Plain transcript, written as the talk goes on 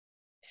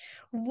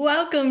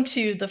Welcome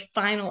to the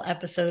final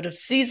episode of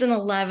season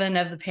 11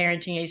 of the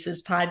Parenting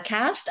Aces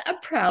podcast, a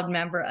proud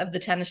member of the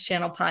Tennis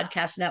Channel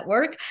Podcast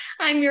Network.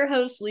 I'm your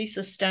host,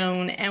 Lisa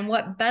Stone, and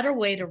what better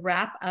way to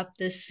wrap up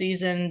this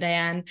season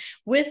than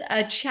with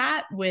a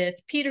chat with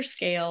Peter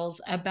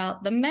Scales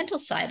about the mental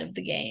side of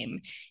the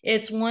game.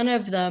 It's one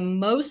of the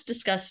most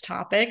discussed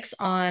topics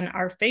on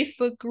our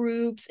Facebook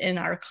groups, in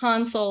our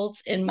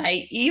consults, in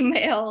my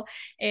email,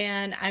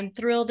 and I'm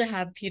thrilled to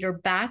have Peter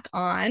back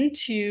on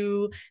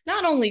to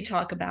not only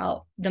talk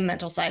about the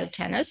mental side of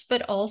tennis,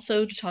 but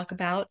also to talk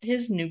about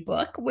his new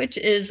book, which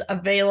is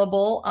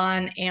available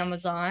on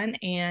Amazon,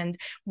 and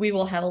we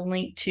will have a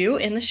link to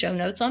in the show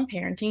notes on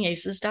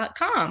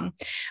ParentingAces.com.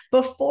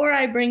 Before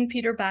I bring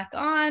Peter back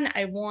on,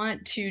 I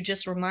want to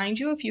just remind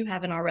you, if you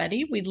haven't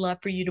already, we'd love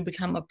for you to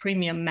become a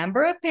premium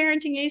member of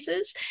Parenting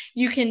Aces.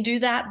 You can do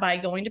that by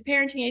going to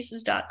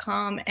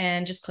ParentingAces.com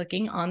and just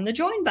clicking on the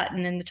join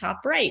button in the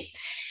top right.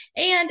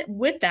 And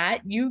with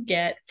that, you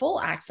get full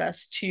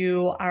access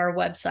to our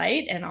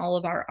website and all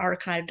of our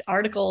archived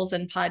articles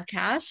and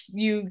podcasts.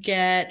 You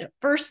get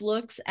first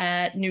looks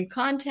at new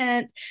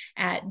content,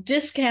 at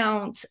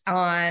discounts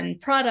on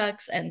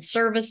products and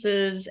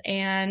services,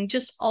 and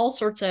just all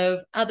sorts of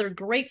other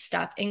great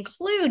stuff,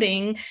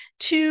 including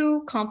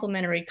 2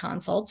 complimentary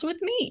consults with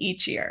me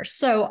each year.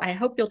 So I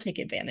hope you'll take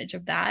advantage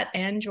of that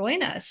and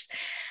join us.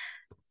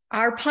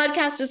 Our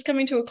podcast is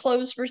coming to a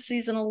close for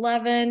season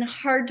 11.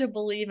 Hard to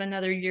believe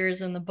another year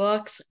is in the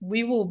books.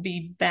 We will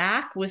be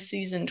back with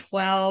season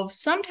 12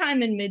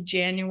 sometime in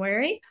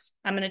mid-January.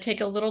 I'm going to take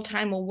a little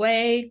time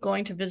away,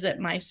 going to visit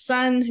my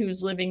son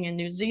who's living in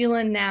New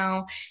Zealand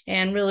now,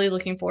 and really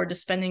looking forward to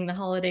spending the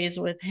holidays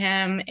with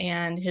him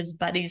and his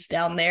buddies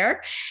down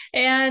there.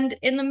 And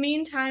in the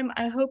meantime,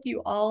 I hope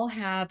you all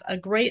have a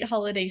great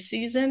holiday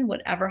season,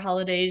 whatever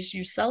holidays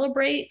you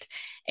celebrate.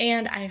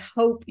 And I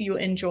hope you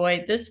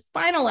enjoyed this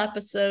final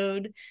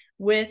episode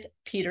with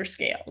Peter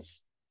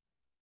Scales.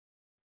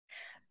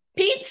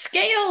 Pete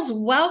Scales,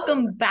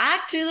 welcome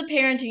back to the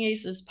Parenting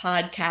Aces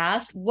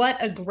podcast. What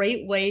a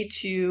great way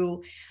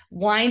to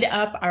wind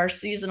up our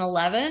season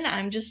 11.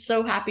 I'm just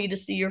so happy to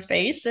see your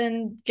face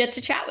and get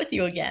to chat with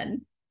you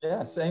again.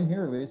 Yeah, same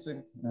here,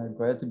 Lisa.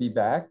 Glad to be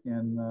back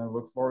and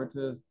look forward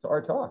to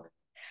our talk.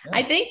 Yeah.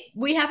 I think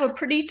we have a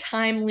pretty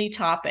timely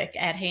topic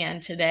at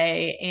hand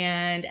today.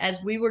 And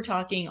as we were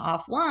talking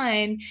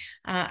offline,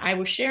 I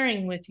was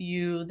sharing with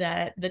you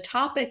that the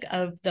topic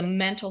of the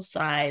mental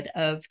side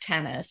of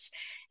tennis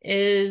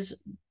is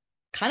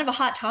kind of a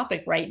hot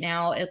topic right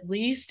now, at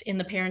least in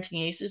the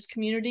Parenting Aces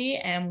community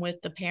and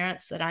with the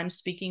parents that I'm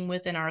speaking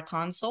with in our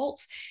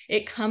consults.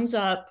 It comes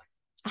up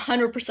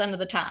 100% of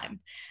the time.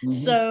 Mm-hmm.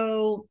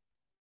 So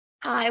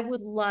I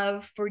would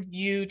love for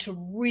you to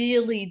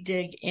really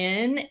dig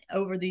in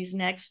over these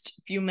next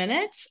few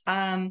minutes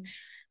on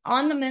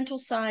the mental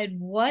side,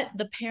 what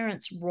the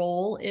parent's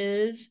role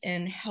is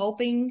in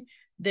helping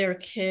their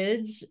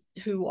kids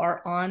who are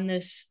on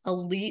this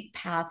elite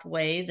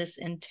pathway, this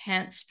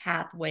intense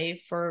pathway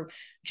for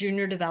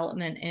junior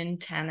development in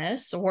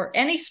tennis or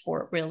any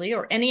sport really,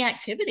 or any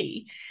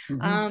activity,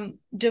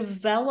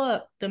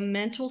 develop the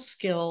mental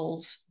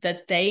skills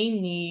that they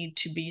need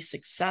to be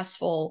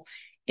successful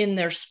in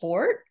their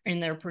sport, in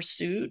their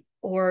pursuit,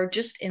 or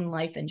just in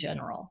life in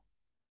general.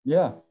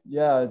 Yeah,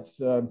 it's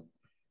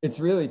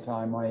really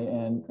timely,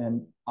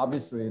 and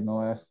obviously in the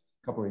last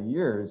couple of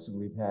years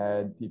we've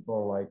had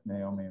people like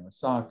Naomi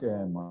Osaka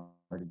and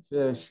Marty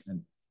Fish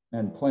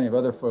and plenty of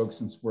other folks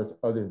in sports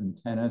other than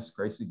tennis,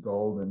 Gracie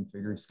Gold and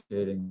figure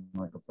skating,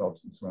 Michael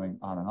Phelps and swimming,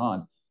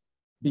 on,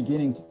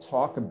 beginning to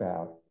talk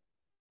about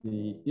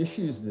the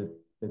issues that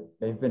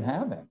they've been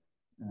having.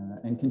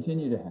 And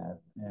continue to have,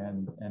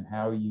 and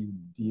how you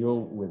deal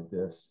with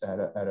this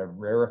at a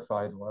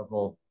rarefied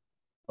level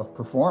of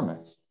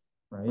performance,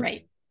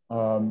 right?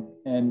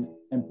 And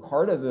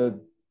part of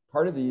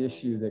the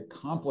issue that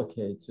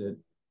complicates it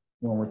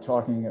when we're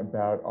talking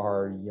about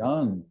our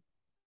young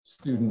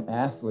student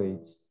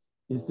athletes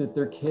is that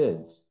they're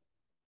kids,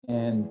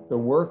 and the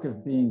work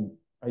of being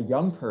a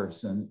young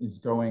person is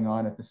going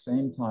on at the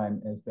same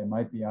time as they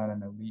might be on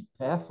an elite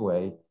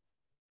pathway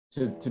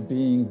to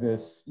being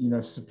this,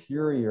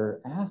 superior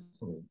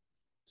athlete.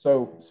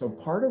 So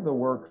part of the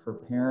work for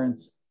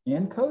parents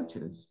and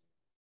coaches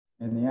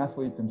and the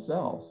athlete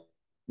themselves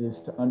is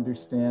to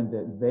understand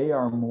that they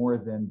are more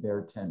than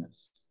their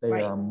tennis.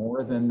 They are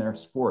more than their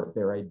sport.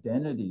 Their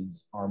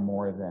identities are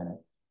more than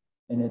it.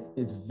 And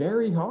it's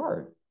very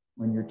hard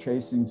when you're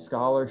chasing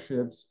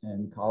scholarships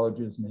and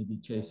colleges may be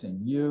chasing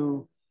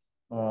you,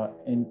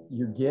 and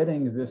you're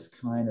getting this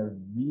kind of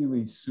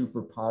really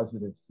super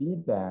positive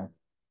feedback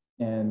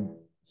and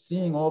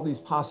seeing all these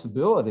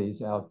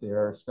possibilities out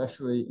there,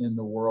 especially in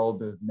the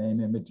world of name,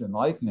 image, and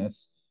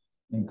likeness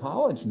in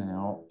college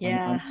now.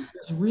 Yeah.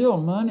 There's real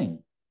money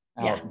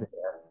out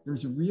there.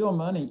 There's real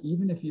money,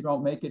 even if you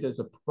don't make it as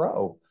a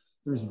pro,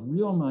 there's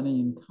real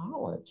money in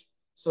college.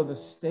 So the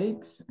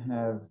stakes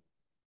have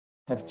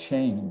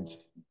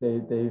changed.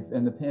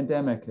 And the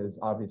pandemic has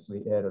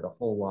obviously added a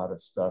whole lot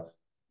of stuff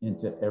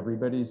into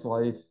everybody's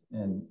life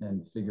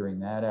and figuring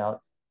that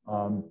out.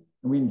 And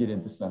we can get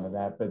into some of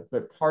that,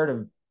 but part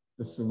of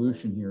the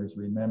solution here is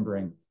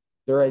remembering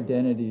their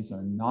identities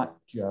are not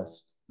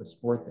just the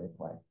sport they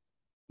play.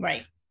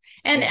 Right.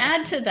 And Yeah.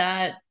 add to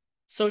that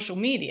social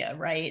media,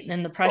 right?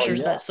 And the Oh, pressures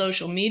yeah. that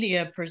social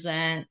media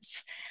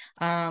presents.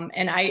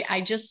 And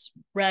I just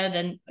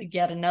read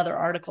yet another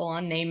article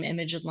on name,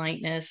 image, and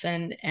likeness,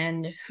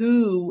 and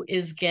who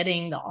is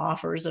getting the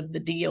offers of the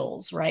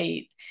deals,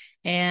 right?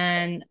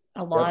 And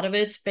a lot of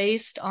it's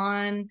based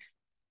on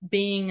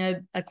being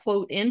a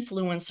quote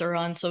influencer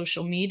on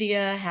social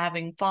media,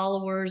 having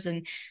followers.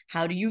 And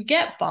how do you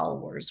get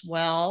followers?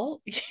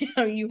 Well,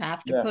 you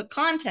have to put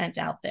content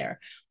out there.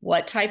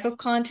 What type of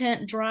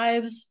content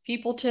drives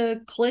people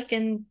to click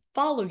and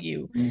follow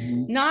you?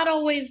 Mm-hmm. Not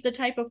always the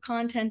type of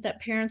content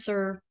that parents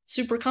are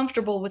super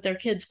comfortable with their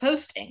kids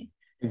posting.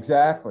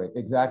 Exactly.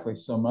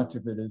 So much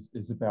of it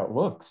is about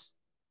looks,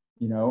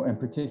 and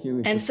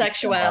particularly and for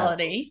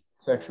sexuality.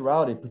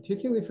 Sexuality,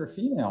 particularly for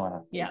female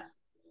athletes. Yeah.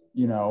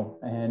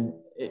 And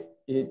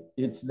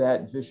it's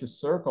that vicious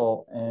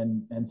circle,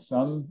 and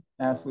some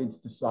athletes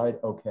decide,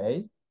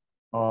 okay,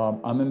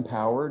 I'm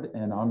empowered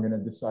and I'm going to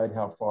decide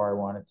how far I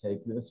want to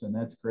take this, and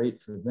that's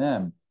great for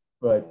them.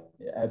 But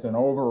as an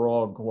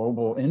overall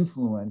global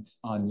influence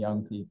on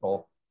young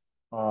people,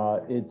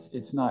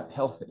 it's not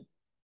healthy.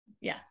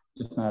 Yeah.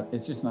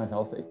 It's just not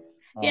healthy.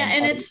 Yeah,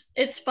 and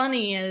it's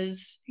funny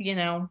is,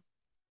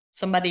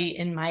 somebody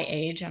in my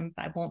age,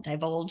 I won't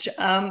divulge,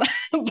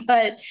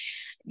 but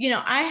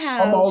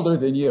I'm older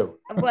than you.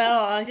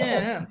 Well,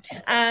 yeah.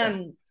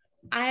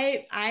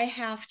 I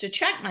have to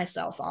check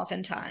myself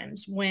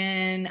oftentimes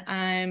when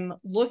I'm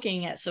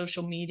looking at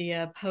social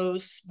media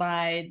posts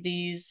by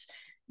these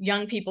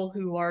young people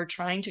who are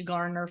trying to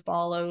garner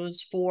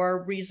follows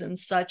for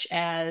reasons such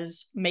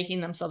as making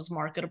themselves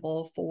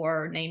marketable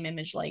for name,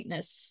 image,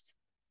 likeness,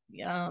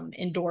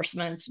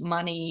 endorsements,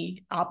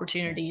 money,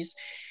 opportunities.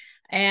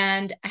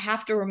 And I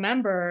have to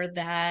remember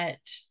that,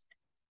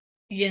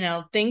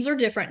 things are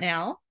different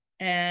now.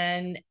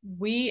 And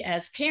we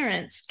as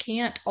parents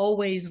can't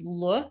always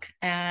look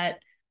at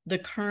the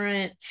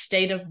current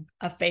state of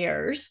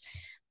affairs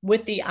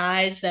with the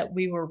eyes that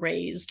we were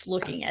raised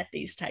looking at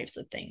these types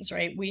of things,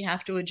 right? We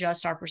have to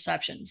adjust our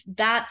perceptions.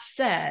 That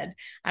said,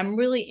 I'm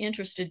really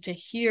interested to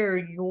hear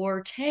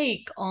your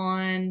take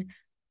on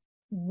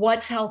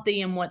what's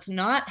healthy and what's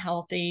not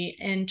healthy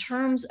in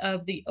terms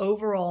of the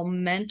overall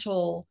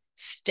mental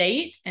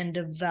state and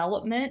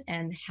development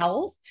and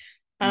health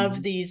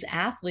of these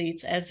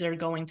athletes as they're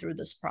going through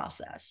this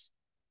process.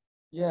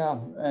 Yeah,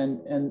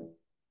 and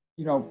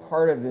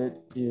part of it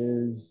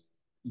is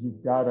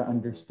you've got to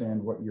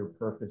understand what your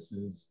purpose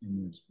is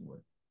in your sport.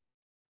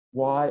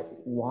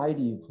 Why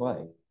do you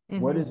play?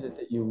 What is it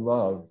that you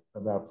love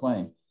about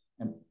playing?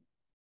 And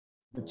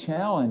the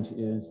challenge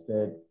is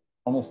that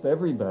almost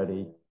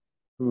everybody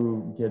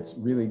who gets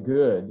really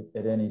good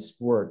at any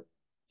sport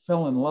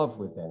fell in love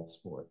with that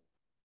sport.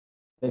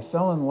 They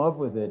fell in love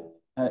with it,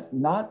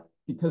 not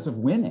because of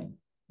winning,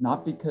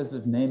 not because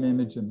of name,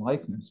 image, and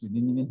likeness. We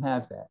didn't even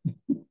have that.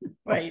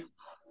 Right.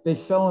 They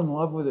fell in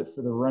love with it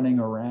for the running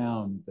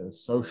around, the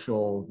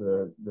social,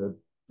 the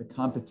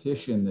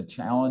competition, the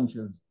challenge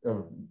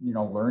of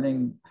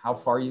learning how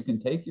far you can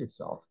take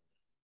yourself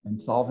and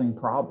solving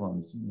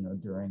problems,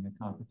 during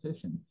a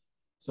competition.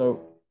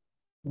 So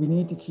we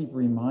need to keep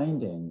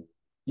reminding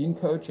in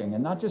coaching,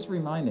 and not just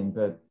reminding,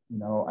 but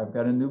I've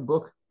got a new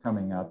book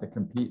coming out, the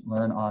Compete,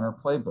 Learn, Honor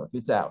Playbook.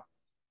 It's out.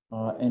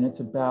 And it's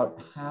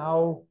about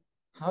how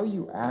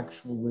you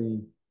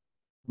actually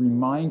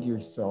remind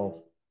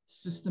yourself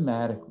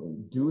systematically,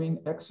 doing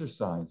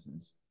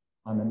exercises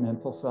on the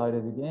mental side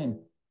of the game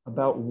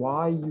about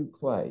why you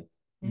play,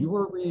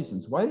 your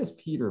reasons. Why does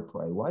Peter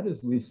play? Why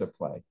does Lisa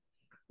play?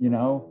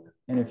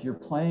 And if you're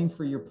playing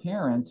for your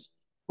parents,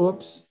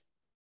 oops,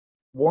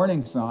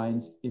 warning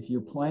signs. If you're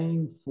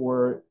playing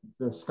for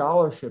the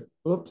scholarship,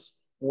 oops,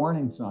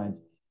 warning signs.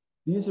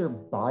 These are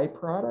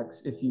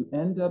byproducts. If you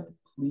end up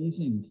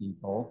pleasing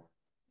people,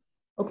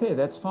 okay,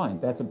 that's fine.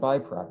 That's a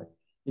byproduct.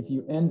 If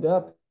you end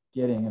up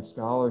getting a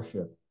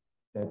scholarship,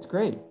 that's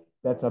great.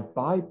 That's a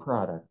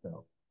byproduct,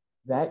 though.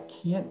 That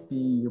can't be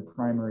your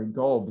primary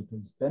goal,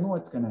 because then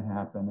what's going to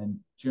happen, and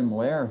Jim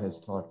Loehr has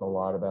talked a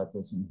lot about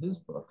this in his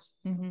books,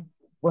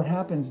 what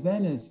happens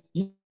then is,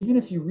 even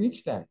if you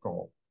reach that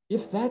goal,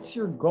 if that's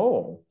your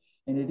goal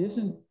and it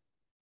isn't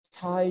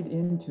tied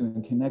into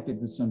and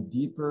connected with some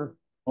deeper,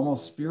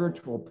 almost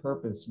spiritual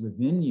purpose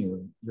within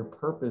you, your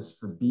purpose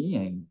for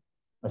being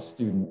a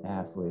student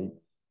athlete,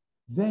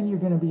 then you're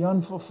going to be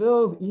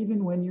unfulfilled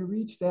even when you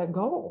reach that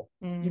goal.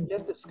 You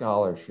get the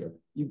scholarship,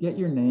 you get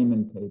your name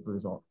in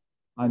papers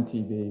on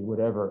TV,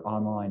 whatever,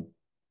 online.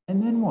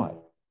 And then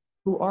what?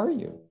 Who are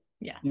you?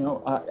 Yeah.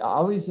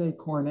 Alize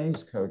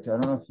Cornet's coach, I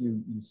don't know if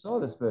you saw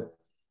this, but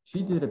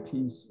she did a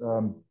piece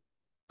a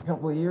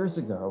couple of years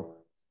ago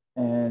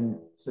and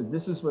said,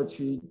 this is what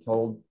she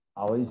told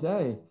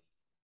Alize: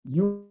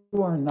 you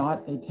are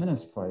not a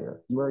tennis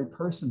player. You are a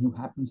person who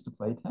happens to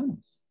play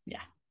tennis.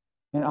 Yeah.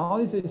 And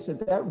Alize said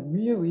that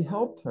really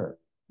helped her,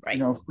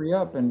 right. Free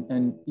up.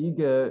 And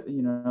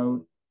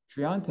Iga,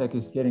 Swiatek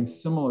is getting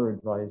similar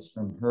advice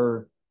from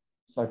her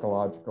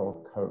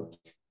psychological coach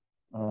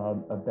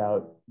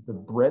about the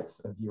breadth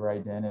of your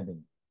identity.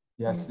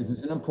 Yes, this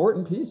is an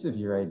important piece of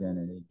your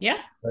identity. Yeah.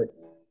 But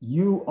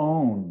you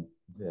own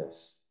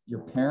this. Your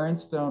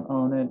parents don't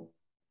own it.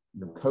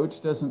 Your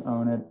coach doesn't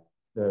own it.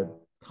 The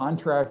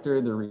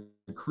contractor, the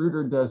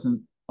recruiter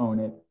doesn't own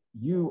it.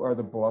 You are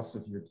the boss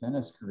of your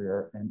tennis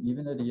career. And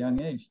even at a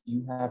young age,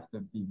 you have to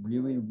be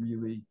really,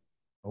 really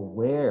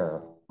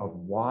aware of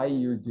why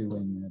you're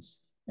doing this.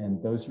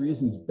 And those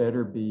reasons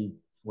better be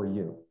for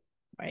you.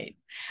 Right.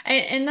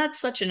 And that's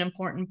such an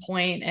important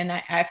point. And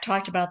I've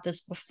talked about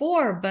this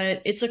before,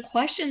 but it's a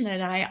question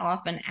that I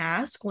often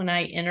ask when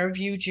I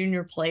interview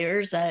junior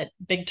players at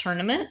big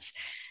tournaments.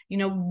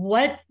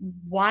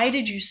 Why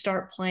did you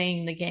start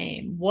playing the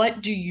game?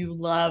 What do you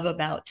love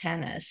about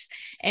tennis?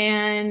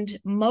 And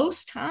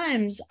most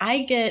times I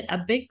get a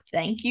big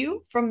thank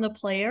you from the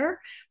player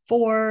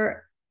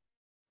for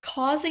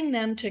causing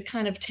them to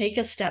kind of take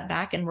a step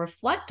back and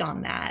reflect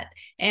on that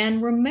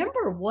and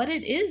remember what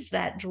it is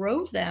that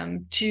drove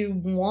them to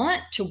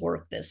want to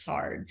work this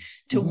hard,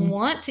 to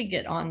want to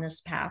get on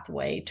this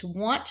pathway, to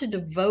want to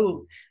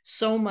devote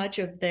so much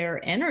of their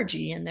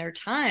energy and their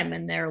time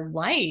and their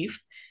life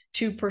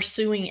to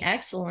pursuing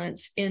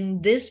excellence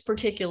in this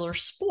particular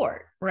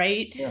sport,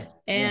 right? Yeah,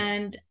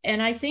 and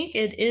I think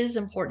it is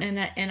important,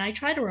 and I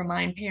try to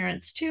remind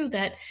parents too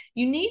that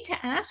you need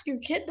to ask your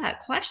kid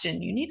that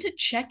question. You need to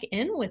check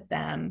in with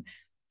them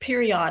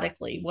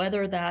periodically,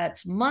 whether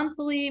that's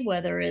monthly,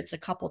 whether it's a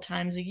couple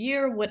times a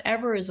year,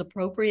 whatever is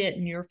appropriate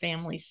in your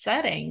family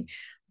setting.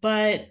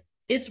 But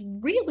it's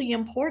really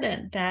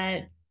important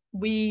that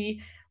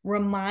we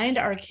remind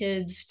our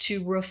kids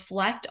to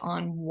reflect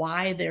on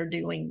why they're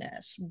doing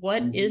this.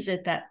 What is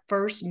it that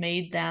first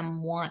made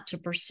them want to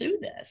pursue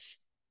this?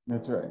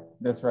 That's right.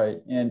 That's right.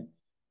 And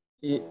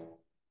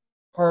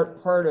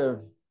part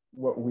of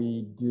what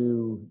we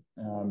do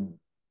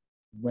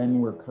when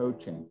we're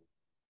coaching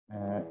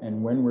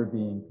and when we're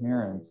being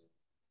parents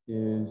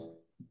is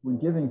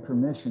we're giving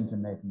permission to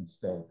make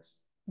mistakes.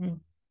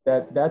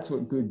 That's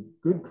what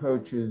good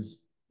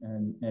coaches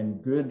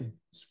and good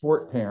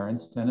sport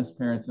parents, tennis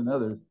parents and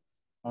others,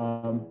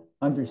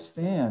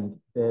 understand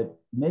that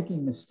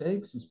making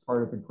mistakes is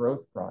part of the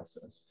growth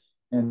process.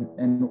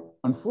 And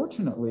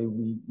unfortunately,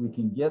 we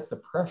can get the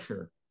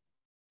pressure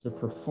to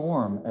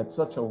perform at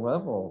such a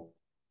level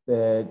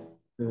that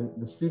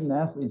the student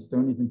athletes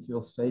don't even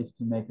feel safe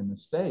to make a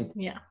mistake.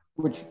 Yeah.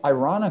 Which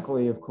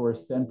ironically, of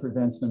course, then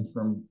prevents them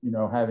from,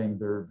 having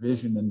their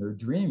vision and their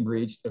dream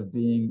reached of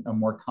being a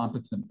more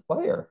competent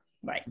player.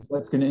 Right. So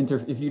that's going to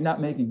interfere. If you're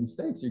not making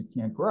mistakes, you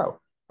can't grow.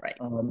 Right.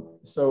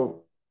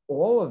 So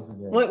all of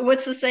this.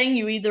 What's the saying?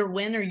 You either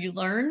win or you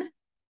learn.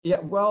 Yeah.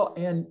 Well,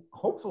 and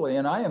hopefully,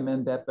 and I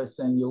amend that by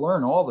saying you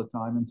learn all the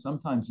time, and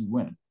sometimes you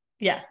win.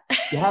 Yeah.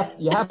 you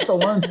have to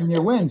learn from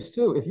your wins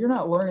too. If you're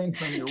not learning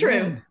from your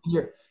wins,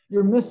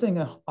 you're missing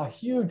a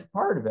huge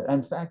part of it.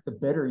 In fact, the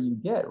better you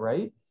get,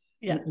 right?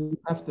 Yeah. You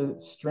have to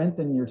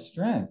strengthen your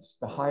strengths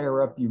the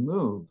higher up you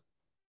move,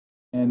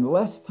 and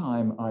less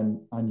time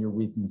on your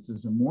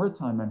weaknesses and more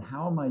time on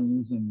how am I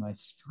using my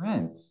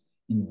strengths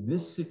in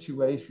this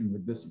situation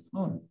with this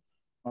opponent.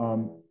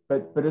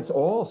 But it's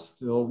all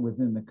still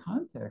within the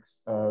context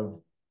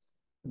of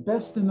the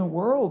best in the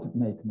world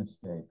make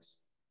mistakes.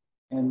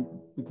 And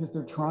because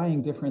they're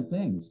trying different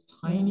things,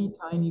 tiny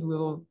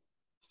little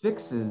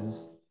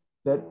fixes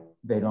that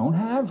they don't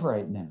have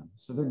right now.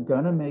 So they're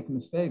going to make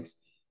mistakes.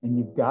 And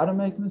you've got to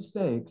make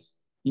mistakes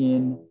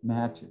in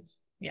matches.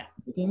 Yeah.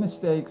 Making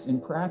mistakes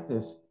in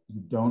practice,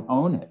 you don't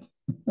own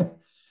it.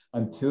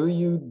 Until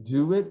you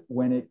do it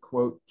when it,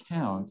 quote,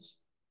 counts,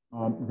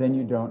 then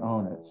you don't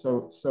own it.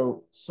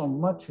 So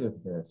much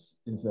of this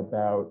is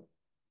about,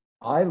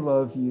 I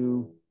love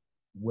you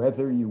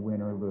whether you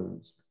win or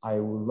lose. I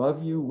will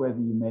love you whether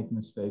you make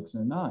mistakes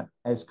or not,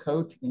 as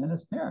coach and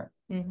as parent.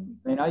 I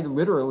mean, I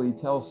literally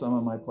tell some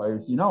of my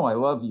players, I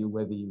love you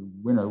whether you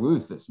win or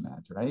lose this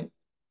match, right?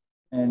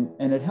 And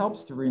it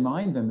helps to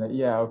remind them that,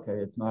 yeah, okay,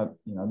 it's not,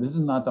 this is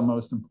not the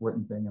most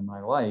important thing in my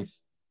life.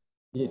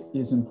 It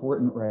is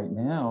important right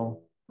now,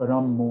 but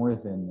I'm more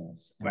than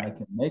this. And I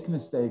can make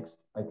mistakes,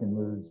 I can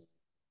lose.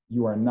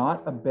 You are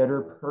not a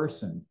better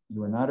person.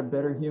 You are not a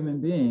better human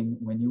being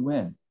when you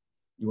win.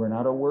 You are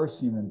not a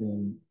worse human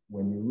being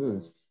when you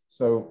lose.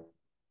 So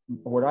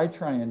what I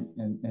try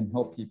and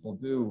help people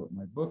do, what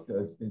my book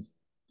does, is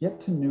get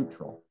to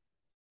neutral.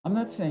 I'm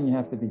not saying you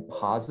have to be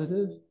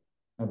positive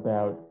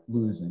about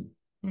losing.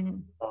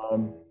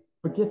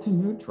 But get to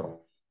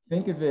neutral.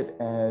 Think of it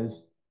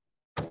as,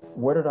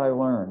 what did I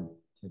learn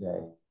today?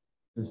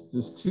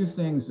 There's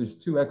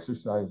two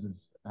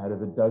exercises out of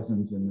the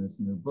dozens in this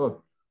new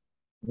book.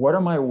 What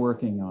am I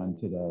working on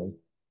today?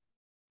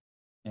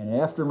 And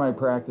after my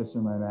practice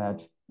or my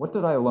match, what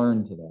did I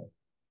learn today?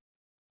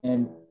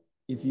 And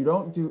if you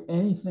don't do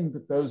anything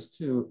but those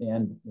two,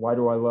 and why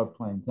do I love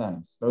playing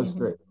tennis? Those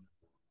three,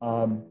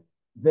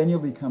 then you'll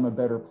become a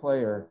better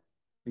player,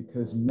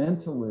 because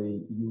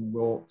mentally you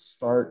will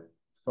start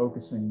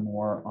focusing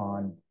more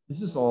on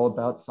This is all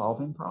about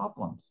solving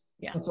problems.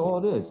 Yeah. That's all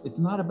it is. It's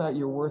not about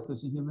your worth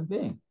as a human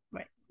being.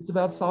 Right. It's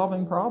about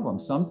solving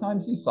problems.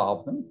 Sometimes you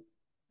solve them,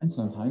 and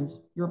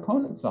sometimes your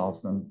opponent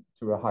solves them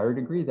to a higher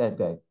degree that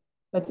day.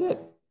 That's it.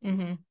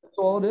 Mm-hmm. That's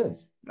all it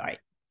is. Right.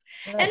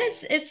 Yeah. And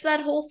it's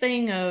that whole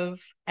thing of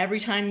every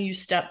time you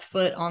step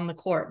foot on the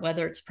court,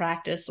 whether it's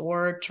practice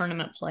or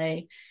tournament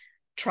play,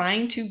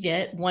 trying to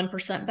get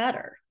 1%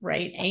 better,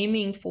 right?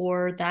 Aiming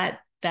for that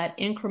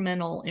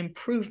incremental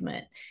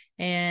improvement.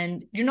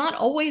 And you're not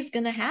always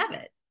going to have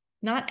it.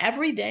 Not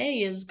every day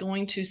is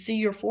going to see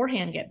your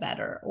forehand get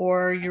better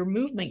or your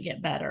movement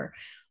get better,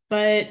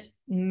 but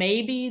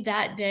maybe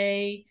that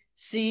day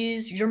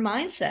sees your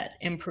mindset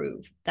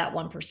improve that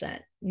 1%.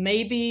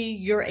 Maybe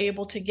you're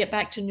able to get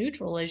back to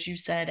neutral, as you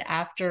said,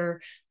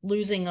 after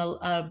losing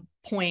a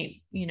point,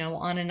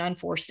 on an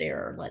unforced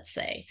error, let's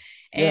say.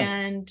 Yeah.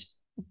 And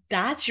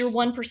that's your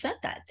 1%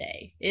 that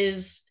day,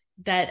 is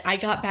that I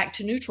got back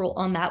to neutral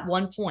on that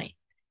one point.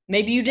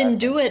 Maybe you didn't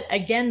do it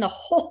again the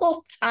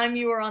whole time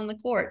you were on the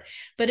court,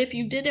 but if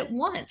you did it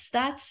once,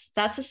 that's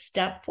a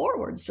step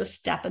forward. It's a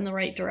step in the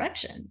right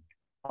direction.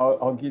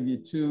 I'll give you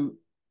two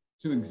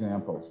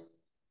examples.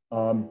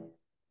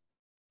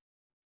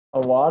 A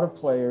lot of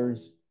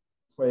players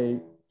play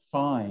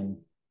fine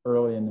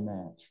early in the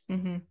match,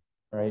 Mm-hmm.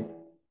 right?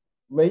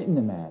 Late in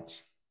the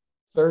match,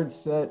 third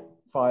set,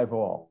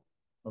 5-all.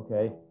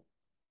 Okay.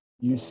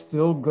 You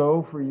still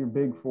go for your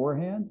big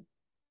forehand?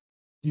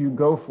 Do you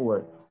go for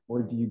it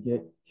or do you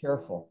get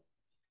careful?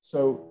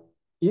 So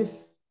if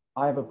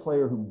I have a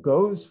player who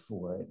goes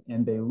for it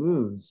and they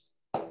lose,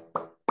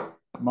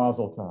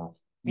 mazel tov.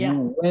 Yeah.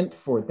 You went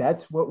for it.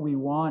 That's what we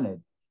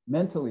wanted.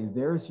 Mentally,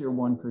 there's your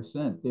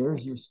 1%.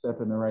 There's your step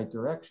in the right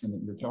direction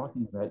that you're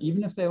talking about,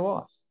 even if they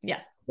lost. Yeah.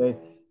 They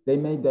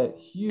made that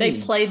huge. They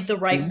played the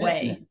right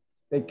commitment. way.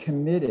 They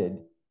committed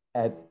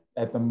at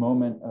the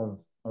moment of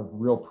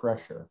real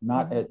pressure,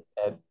 not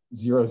Mm-hmm. at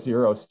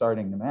 0-0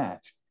 starting the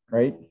match,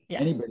 right? Yeah.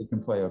 Anybody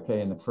can play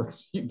okay in the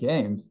first few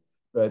games,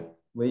 but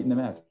late in the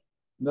match.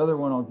 Another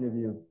one I'll give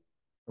you,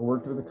 I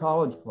worked with a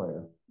college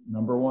player,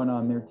 number one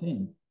on their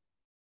team,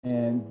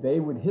 and they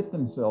would hit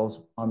themselves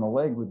on the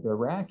leg with their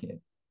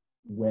racket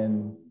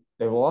when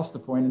they lost a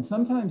point, and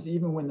sometimes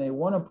even when they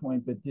won a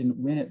point but didn't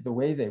win it the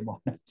way they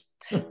wanted.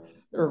 They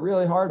were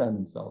really hard on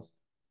themselves.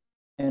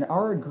 And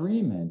our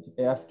agreement,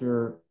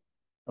 after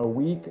a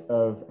week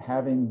of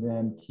having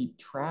them keep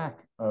track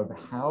of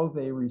how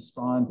they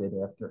responded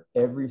after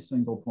every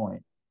single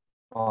point,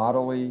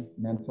 bodily,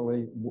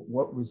 mentally,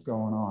 what was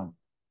going on,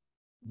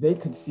 they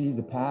could see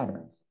the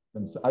patterns.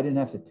 I didn't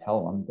have to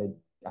tell them.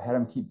 I had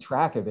them keep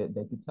track of it.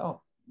 They could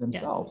tell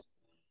themselves.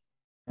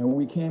 Yeah. And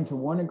we came to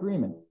one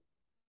agreement.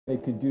 They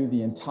could do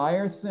the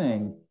entire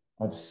thing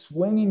of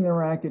swinging the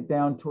racket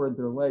down toward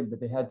their leg,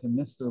 but they had to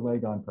miss their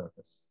leg on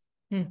purpose.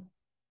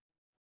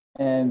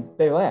 And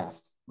they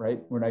laughed, right?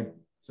 When I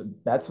said,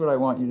 that's what I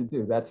want you to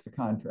do. That's the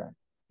contract.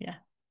 Yeah.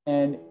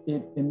 And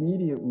it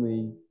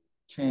immediately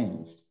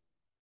changed.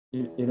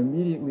 It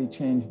immediately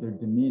changed their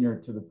demeanor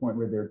to the point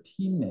where their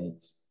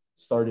teammates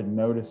started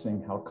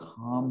noticing how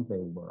calm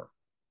they were.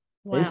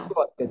 Wow. They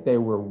thought that they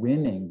were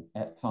winning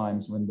at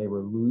times when they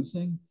were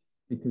losing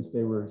because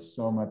they were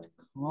so much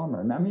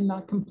calmer. I mean,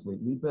 not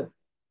completely, but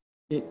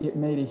it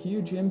made a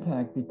huge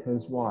impact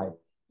because why?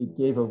 It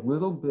gave a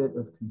little bit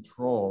of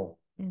control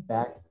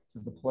back to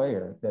the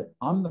player that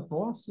I'm the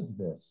boss of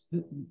this.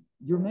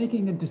 You're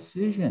making a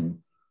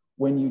decision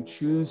when you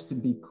choose to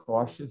be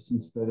cautious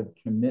instead of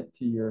commit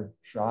to your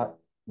shot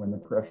when the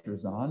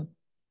pressure's on.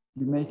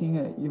 You're making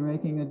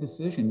a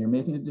decision. You're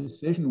making a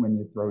decision when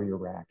you throw your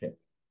racket,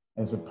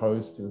 as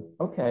opposed to,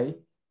 okay,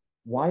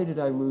 why did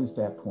I lose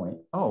that point?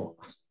 Oh,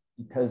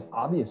 because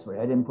obviously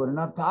I didn't put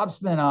enough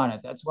topspin on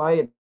it. That's why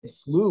it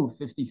flew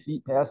 50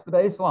 feet past the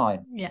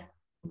baseline. Yeah.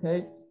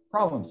 Okay,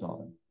 problem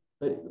solving.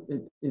 But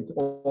it's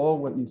all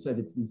what you said.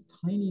 It's these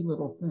tiny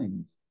little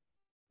things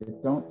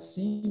that don't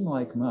seem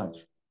like much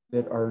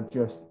that are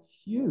just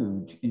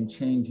huge in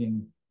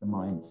changing the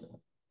mindset.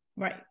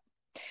 Right.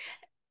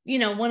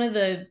 One of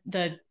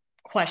the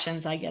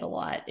questions I get a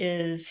lot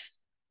is,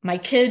 my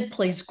kid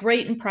plays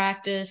great in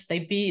practice. They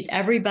beat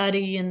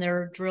everybody in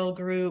their drill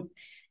group.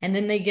 And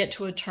then they get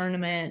to a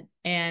tournament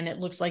and it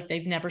looks like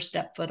they've never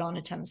stepped foot on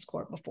a tennis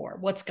court before.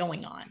 What's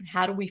going on?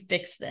 How do we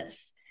fix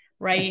this?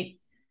 Right?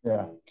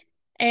 Yeah.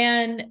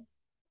 And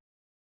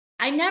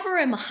I never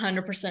am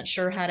 100%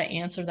 sure how to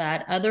answer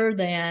that, other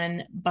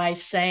than by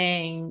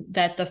saying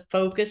that the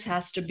focus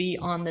has to be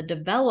on the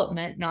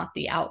development, not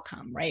the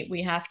outcome, right?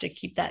 We have to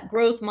keep that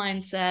growth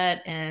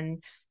mindset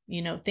and,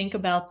 think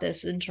about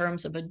this in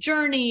terms of a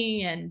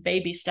journey and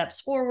baby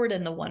steps forward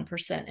and the 1%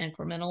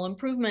 incremental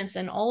improvements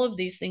and all of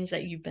these things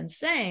that you've been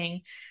saying.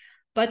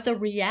 But the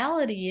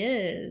reality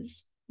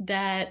is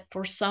that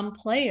for some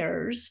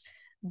players,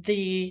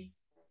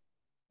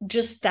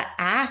 just the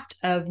act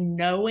of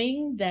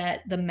knowing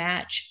that the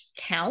match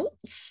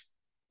counts,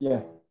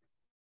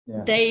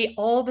 they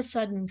all of a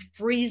sudden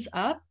freeze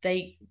up.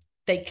 They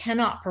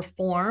cannot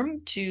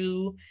perform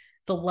to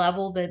the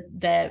level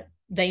that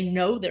they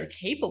know they're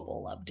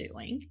capable of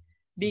doing.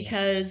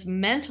 because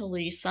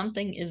mentally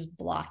something is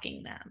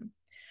blocking them.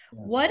 Yeah.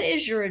 What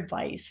is your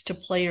advice to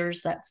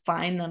players that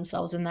find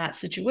themselves in that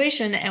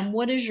situation? And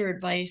what is your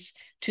advice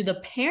to the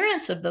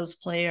parents of those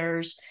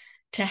players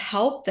to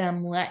help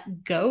them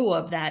let go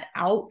of that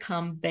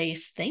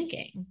outcome-based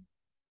thinking?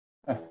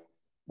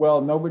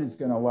 Well, nobody's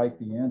going to like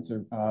the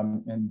answer.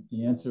 And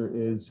the answer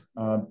is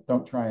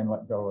don't try and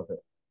let go of it.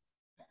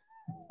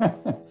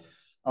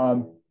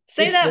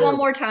 Say that one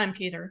more time,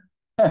 Peter.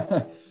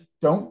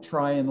 Don't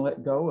try and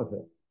let go of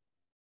it.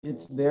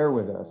 It's there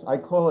with us. I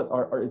call it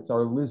it's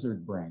our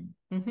lizard brain.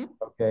 Mm-hmm.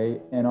 Okay.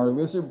 And our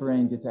lizard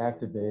brain gets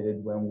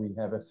activated when we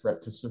have a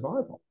threat to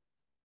survival,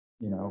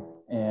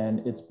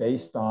 and it's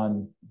based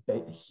on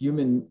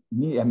human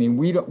need. I mean,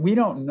 we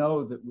don't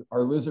know that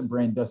our lizard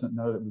brain doesn't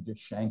know that we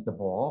just shanked the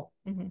ball.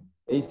 Mm-hmm.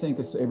 They think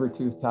a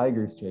saber-toothed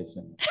tiger is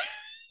chasing us,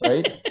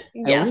 right?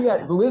 Yeah.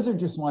 And the lizard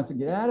just wants to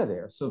get out of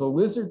there. So the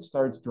lizard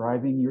starts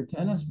driving your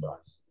tennis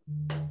bus,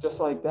 just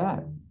like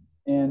that.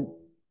 And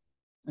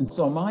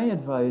so my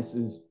advice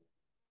is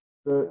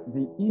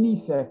the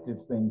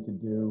ineffective thing to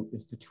do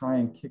is to try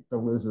and kick the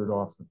lizard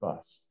off the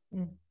bus.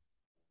 Mm.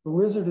 The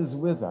lizard is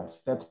with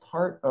us. That's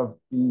part of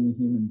being a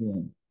human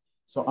being.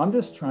 So I'm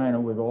just trying to,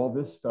 with all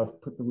this stuff,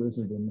 put the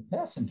lizard in the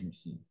passenger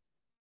seat.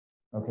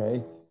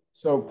 Okay.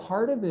 So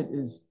part of it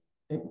is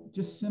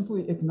just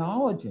simply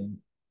acknowledging,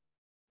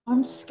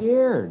 I'm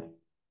scared.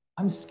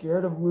 I'm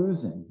scared of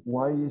losing.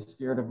 Why are you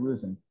scared of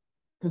losing?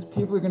 Because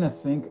people are going to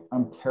think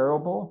I'm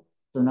terrible.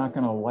 They're not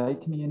going to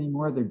like me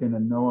anymore. They're going to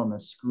know I'm a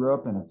screw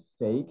up and a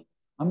fake.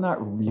 I'm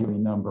not really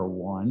number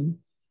one.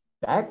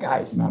 That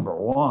guy's number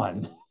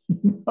one.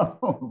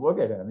 Look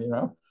at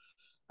him,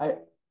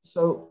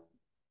 So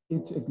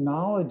it's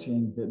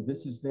acknowledging that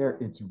this is there.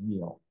 It's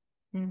real.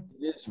 Mm.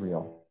 It is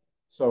real.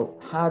 So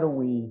how do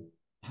we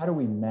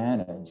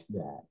manage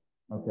that?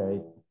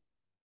 Okay.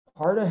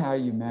 Part of how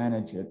you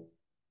manage it,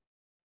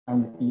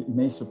 it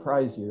may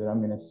surprise you that I'm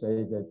going to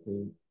say that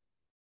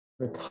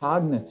the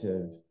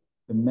cognitive,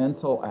 the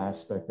mental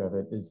aspect of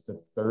it is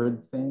the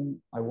third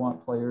thing I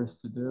want players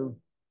to do.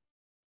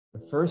 The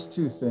first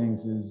two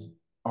things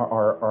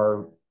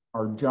are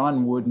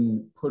John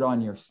Wooden put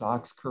on your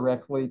socks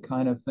correctly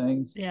kind of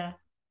things. Yeah.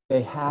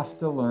 They have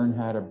to learn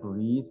how to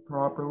breathe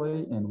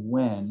properly and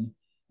when,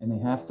 and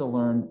they have to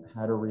learn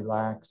how to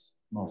relax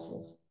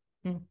muscles.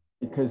 Mm.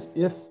 Because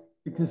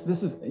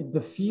this is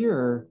the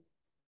fear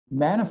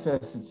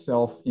manifests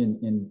itself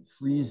in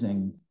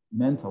freezing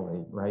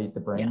mentally, right?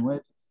 The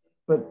brainwaves.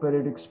 Yeah. But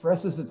it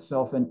expresses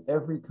itself in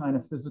every kind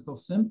of physical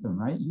symptom,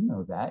 right? You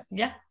know that.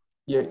 Yeah.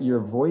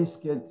 Your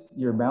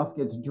mouth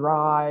gets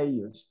dry,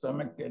 your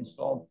stomach gets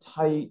all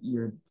tight,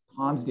 your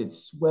palms get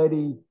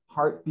sweaty,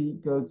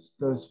 heartbeat goes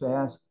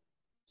fast.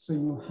 So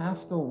you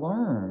have to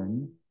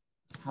learn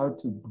how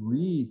to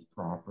breathe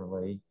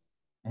properly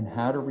and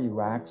how to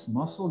relax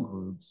muscle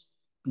groups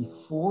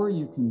before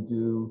you can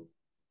do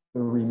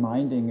the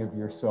reminding of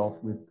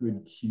yourself with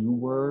good cue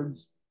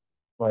words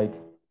like,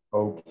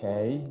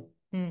 okay,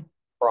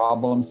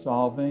 problem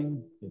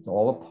solving, it's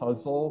all a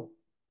puzzle.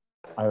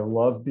 I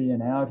love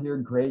being out here.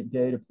 Great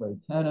day to play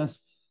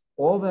tennis.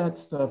 All that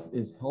stuff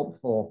is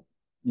helpful,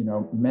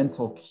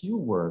 mental cue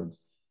words,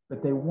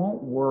 but they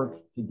won't work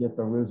to get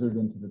the lizard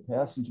into the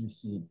passenger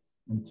seat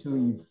until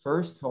you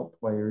first help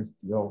players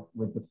deal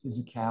with the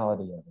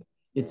physicality of it.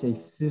 It's a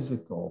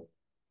physical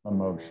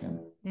emotion,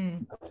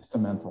 not just a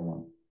mental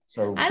one.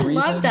 So I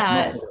love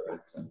that.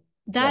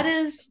 That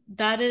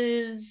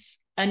is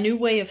a new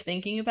way of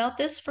thinking about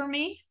this for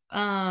me.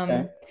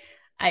 Okay.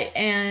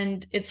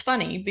 And it's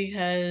funny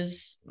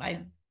because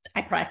I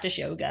practice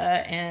yoga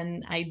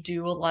and I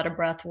do a lot of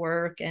breath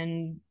work,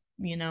 and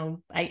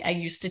I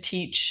used to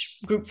teach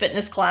group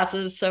fitness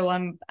classes, so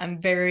I'm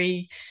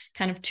very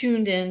kind of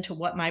tuned in to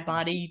what my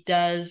body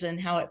does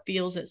and how it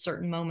feels at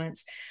certain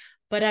moments.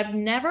 But I've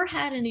never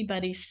had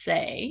anybody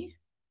say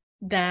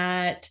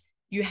that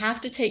you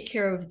have to take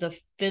care of the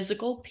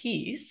physical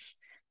piece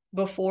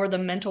before the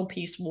mental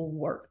piece will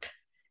work.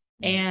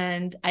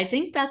 And I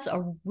think that's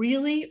a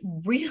really,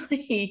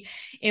 really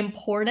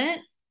important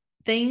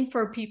thing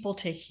for people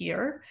to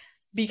hear,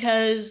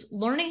 because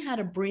learning how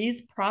to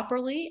breathe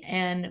properly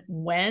and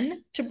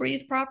when to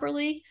breathe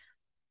properly,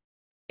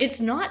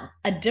 it's not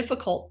a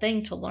difficult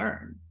thing to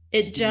learn.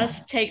 It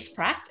just takes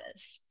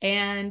practice.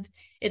 And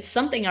it's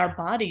something our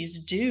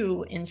bodies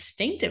do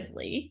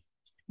instinctively.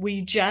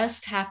 We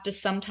just have to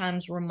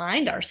sometimes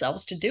remind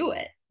ourselves to do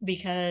it,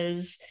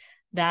 because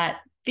that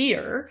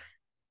fear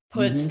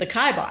puts the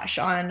kibosh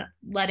on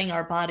letting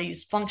our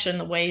bodies function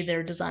the way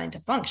they're designed to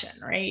function,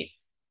 right?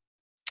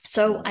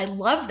 So I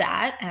love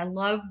that. I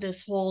love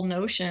this whole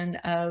notion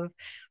of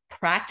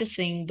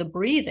practicing the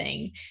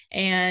breathing.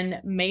 And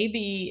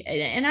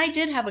I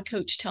did have a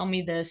coach tell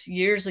me this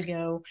years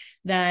ago,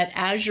 that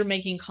as you're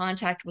making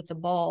contact with the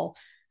ball,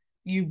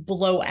 you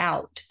blow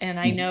out. And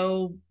I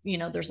know,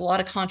 there's a lot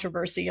of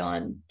controversy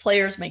on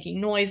players making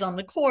noise on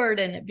the court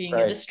and it being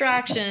a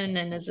distraction,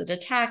 and is it a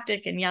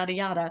tactic, and yada,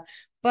 yada.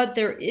 But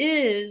there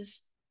is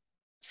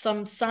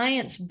some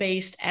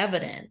science-based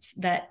evidence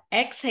that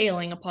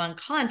exhaling upon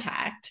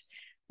contact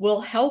will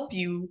help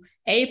you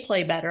A,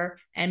 play better,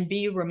 and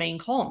B, remain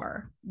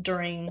calmer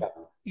during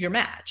your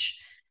match.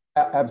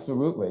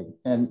 Absolutely.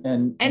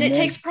 And it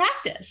takes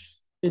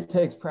practice. It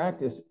takes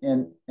practice.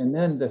 And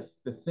then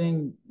the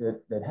thing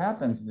that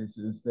happens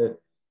is that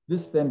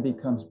this then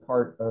becomes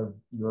part of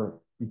your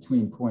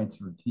between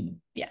points routine.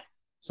 Yeah.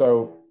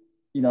 So,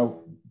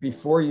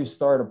 before you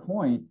start a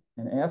point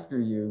and after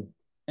you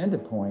end a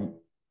point,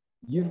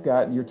 you've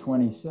got your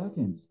 20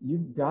 seconds.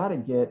 You've got to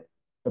get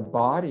the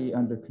body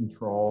under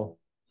control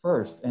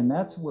first. And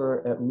that's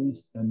where at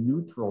least a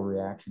neutral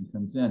reaction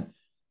comes in.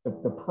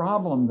 The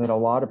problem that a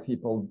lot of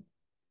people,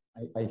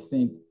 I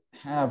think,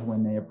 have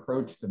when they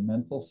approach the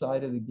mental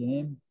side of the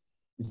game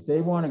is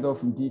they want to go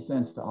from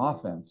defense to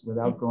offense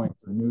without going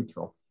through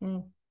neutral.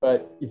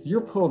 But if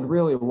you're pulled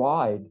really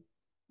wide,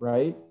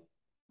 right,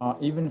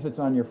 even if it's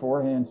on your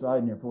forehand side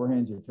and your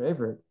forehand's your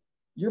favorite,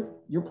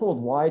 you're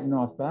pulled wide and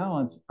off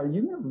balance. Are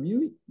you going to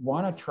really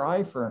want to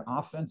try for an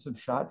offensive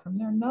shot from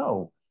there?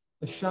 No.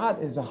 The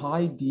shot is a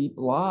high, deep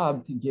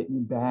lob to get you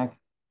back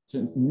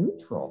to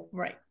neutral.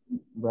 Right.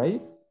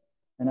 Right?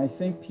 And I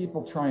think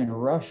people try and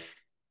rush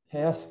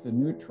past the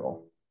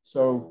neutral.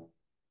 So,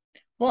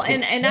 well,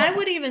 and I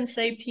would even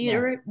say,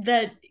 Peter,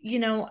 that,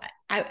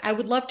 I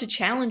would love to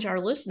challenge our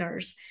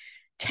listeners,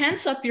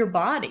 tense up your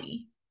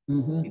body,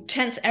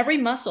 tense every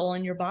muscle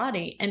in your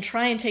body and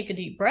try and take a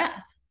deep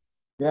breath.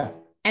 Yeah.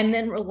 And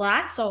then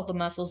relax all the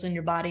muscles in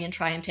your body and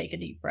try and take a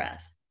deep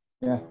breath.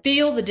 Yeah.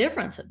 Feel the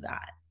difference of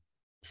that.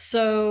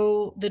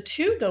 So the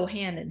two go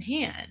hand in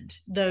hand,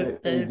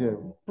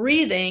 the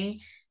breathing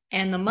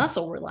and the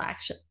muscle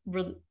relaxation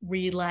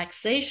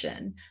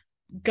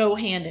go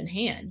hand in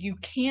hand. You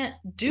can't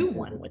do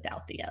one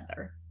without the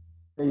other.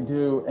 They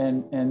do.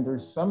 And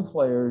there's some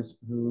players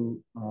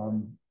who,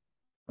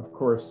 of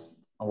course,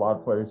 a lot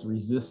of players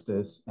resist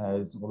this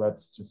as, well,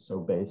 that's just so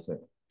basic.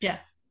 Yeah.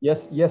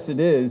 Yes, it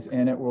is.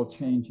 And it will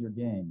change your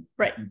game.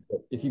 Right.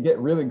 If you get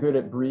really good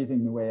at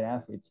breathing the way an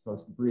athlete's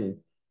supposed to breathe.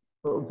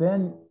 But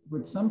then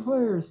with some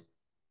players,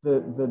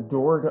 the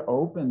door to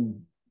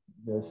open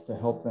this to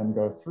help them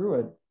go through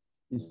it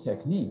is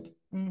technique.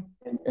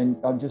 And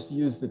I'll just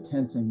use the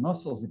tensing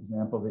muscles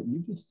example that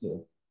you just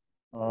did,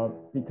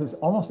 because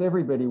almost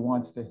everybody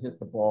wants to hit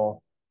the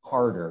ball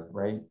harder,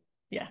 right?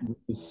 Yeah.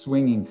 Is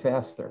swinging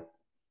faster.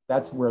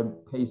 That's where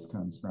pace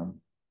comes from,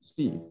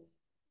 speed.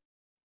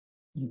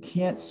 You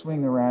can't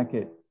swing the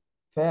racket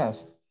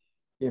fast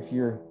if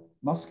you're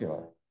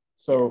muscular.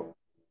 So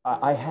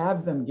I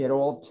have them get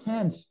all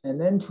tense and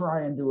then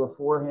try and do a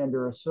forehand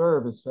or a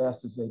serve as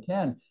fast as they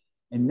can.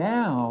 And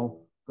now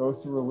go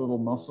through a little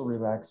muscle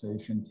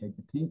relaxation, take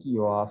the pinky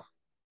off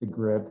the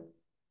grip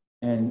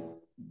and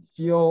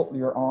feel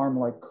your arm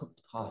like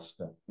cooked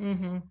pasta.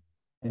 And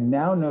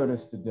now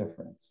notice the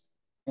difference.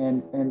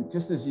 And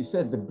just as you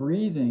said, the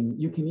breathing,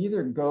 you can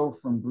either go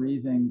from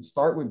breathing,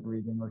 start with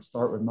breathing or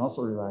start with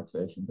muscle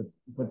relaxation,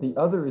 but the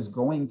other is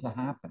going to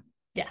happen.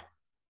 Yeah.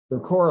 They're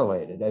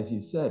correlated, as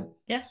you said.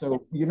 Yeah.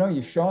 So,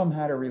 you show them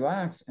how to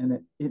relax and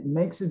it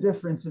makes a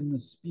difference in the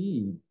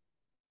speed.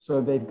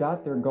 So they've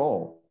got their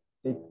goal.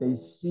 They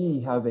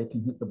see how they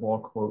can hit the ball,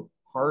 quote,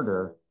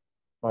 harder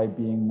by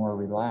being more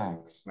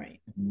relaxed, right,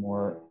 and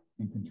more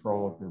in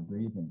control of their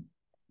breathing.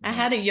 I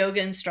had a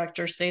yoga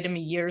instructor say to me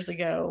years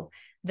ago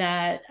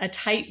that a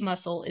tight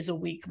muscle is a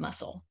weak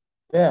muscle.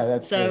 Yeah,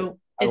 that's so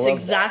it's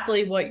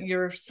exactly what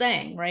you're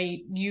saying, right?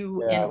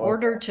 In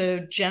order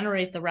to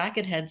generate the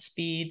racket head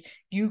speed,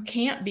 you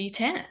can't be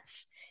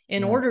tense.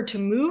 In order to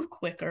move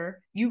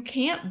quicker, you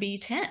can't be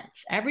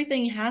tense.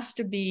 Everything has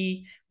to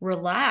be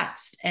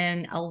relaxed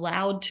and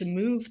allowed to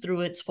move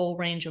through its full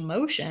range of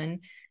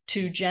motion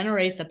to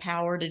generate the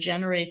power, to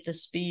generate the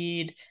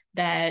speed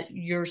that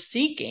you're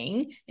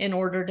seeking in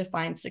order to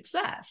find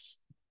success.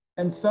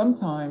 And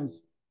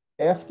sometimes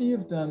after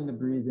you've done the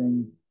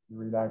breathing, the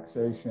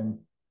relaxation,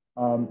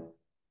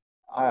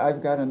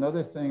 I've got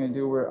another thing I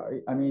do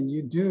where,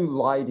 you do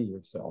lie to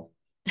yourself.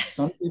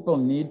 Some people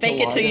need to fake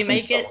it till you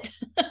make it.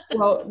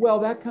 well,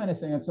 that kind of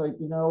thing. It's like,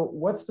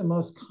 what's the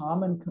most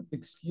common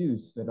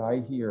excuse that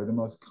I hear? The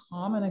most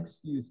common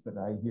excuse that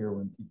I hear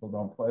when people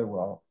don't play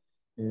well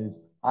is,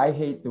 I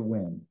hate the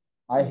wind.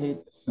 I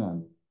hate the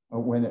sun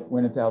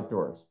when it's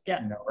outdoors.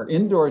 Yeah. Or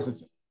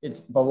indoors,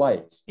 it's the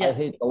lights. Yeah. I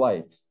hate the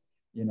lights.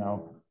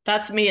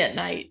 That's me at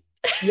night.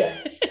 Yeah,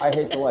 I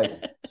hate the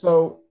light.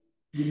 So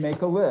you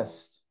make a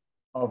list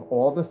of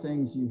all the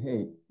things you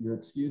hate, your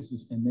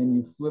excuses, and then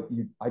you flip.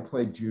 I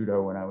played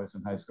judo when I was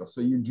in high school.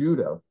 So you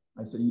judo.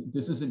 I say,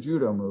 this is a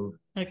judo move.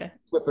 Okay.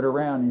 Flip it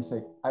around and you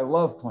say, I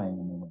love playing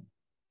in the wind.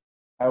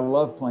 I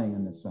love playing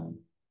in the sun.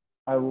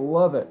 I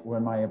love it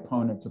when my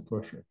opponent's a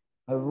pusher.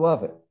 I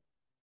love it.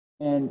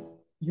 And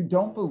you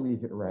don't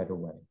believe it right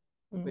away,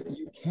 but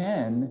you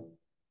can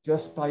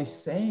just by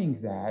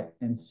saying that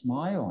and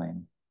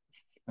smiling.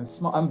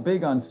 I'm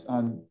big on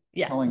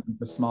telling them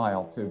to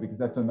smile too, because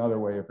that's another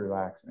way of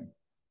relaxing.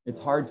 It's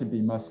hard to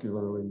be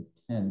muscularly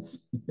tense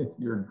if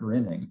you're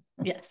grinning.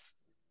 Yes.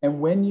 And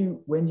when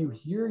you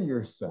hear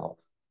yourself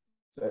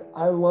say,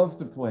 I love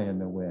to play in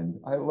the wind.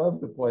 I love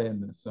to play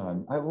in the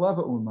sun. I love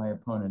it when my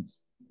opponent's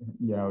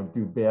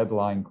do bad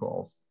line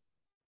calls,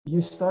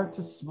 you start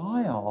to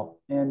smile.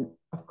 And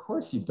of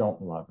course, you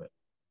don't love it,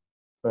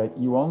 but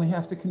you only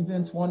have to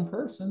convince one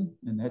person,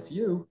 and that's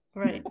you.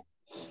 Right.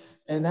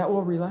 And that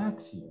will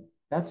relax you.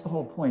 That's the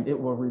whole point. It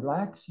will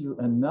relax you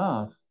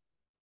enough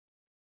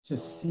to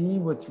see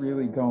what's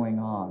really going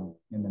on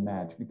in the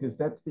match, because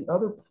that's the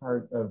other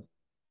part of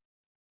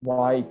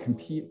why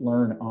compete,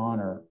 learn,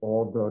 honor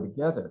all go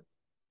together.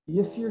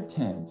 If you're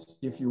tense,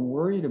 if you're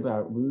worried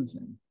about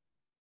losing,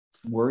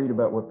 worried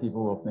about what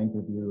people will think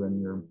of you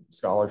and your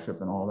scholarship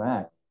and all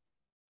that,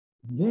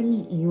 then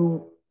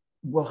you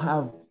will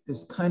have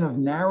this kind of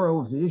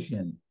narrow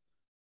vision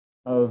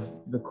of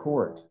the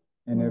court.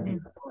 And if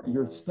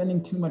you're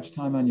spending too much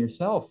time on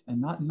yourself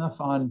and not enough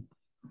on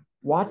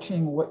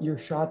watching what your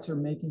shots are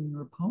making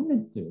your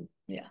opponent do.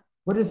 Yeah.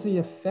 What is the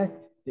effect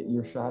that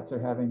your shots are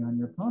having on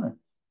your opponent?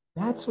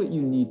 That's what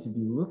you need to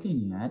be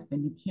looking at.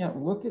 And you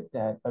can't look at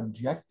that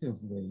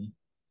objectively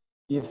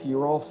if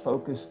you're all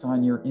focused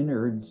on your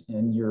innards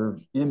and your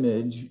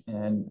image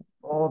and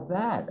all of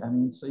that. I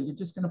mean, so you're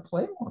just going to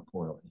play more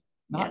poorly,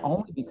 not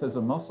only because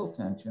of muscle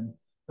tension,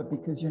 but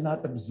because you're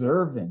not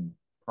observing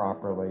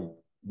properly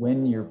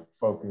when you're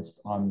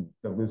focused on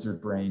the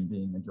lizard brain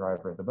being the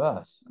driver of the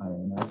bus. I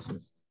mean, that's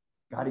just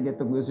got to get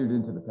the lizard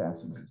into the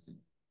passenger seat.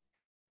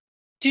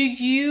 Do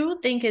you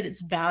think it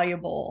is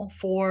valuable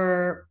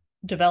for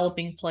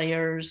developing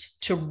players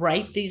to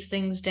write these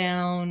things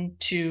down,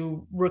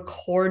 to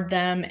record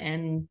them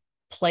and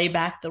play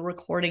back the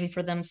recording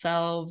for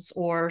themselves,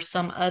 or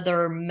some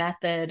other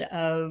method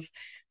of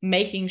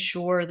making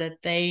sure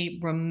that they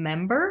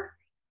remember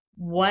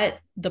what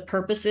the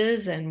purpose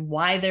is and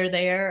why they're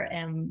there,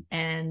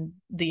 and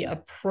the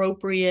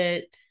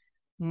appropriate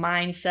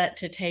mindset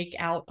to take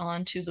out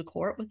onto the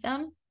court with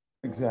them?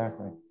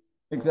 Exactly.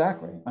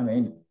 I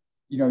mean,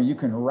 you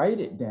can write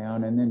it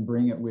down and then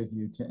bring it with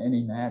you to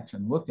any match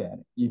and look at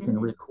it. You can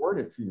record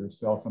it for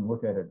yourself and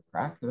look at it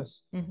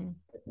practice,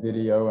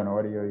 video and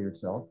audio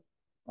yourself.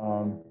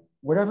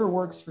 Whatever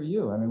works for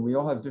you. I mean, we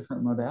all have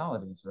different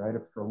modalities, right,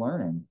 for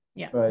learning.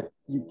 Yeah. But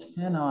you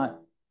cannot,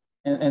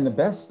 and the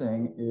best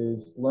thing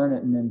is learn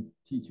it and then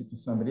teach it to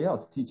somebody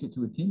else. Teach it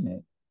to a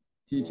teammate.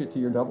 Teach it to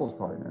your doubles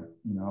partner,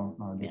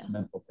 this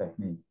mental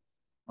technique.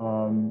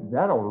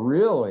 That'll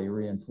really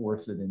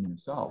reinforce it in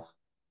yourself.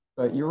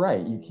 But you're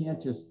right. You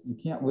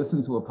can't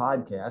listen to a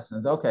podcast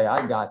and say, okay,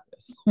 I got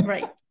this.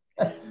 Right.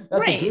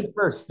 That's a good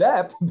first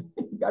step.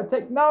 You got to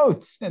take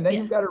notes, and then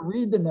you got to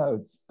read the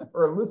notes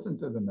or listen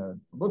to the notes.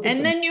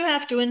 And then you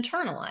have to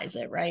internalize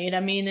it, right? I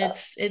mean,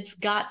 it's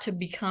got to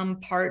become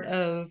part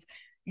of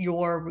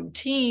your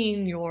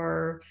routine,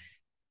 your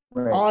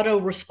auto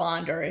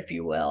responder, if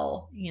you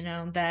will,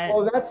 that.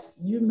 Well,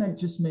 you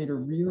just made a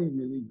really,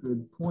 really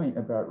good point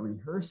about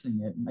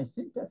rehearsing it. And I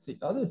think that's the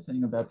other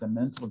thing about the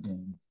mental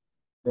game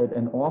that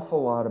an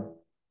awful lot of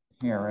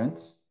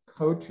parents,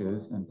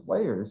 coaches, and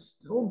players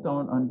still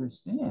don't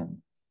understand.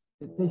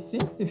 That they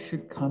think this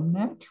should come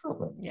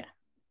naturally. Yeah.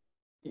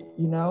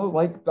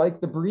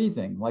 Like the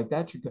breathing, like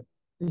that should go.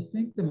 They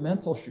think the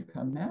mental should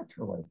come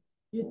naturally.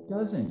 It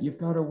doesn't. You've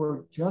got to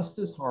work just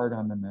as hard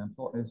on the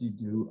mental as you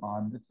do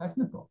on the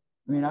technical.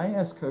 I mean, I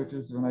ask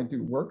coaches when I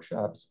do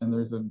workshops, and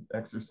there's an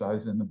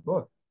exercise in the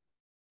book,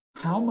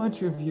 how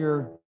much of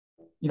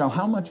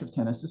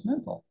tennis is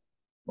mental?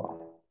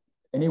 Well,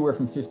 anywhere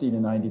from 50 to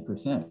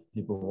 90%,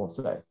 people will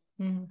say.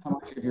 How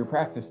much of your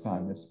practice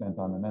time is spent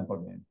on the mental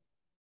game?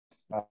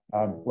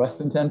 Less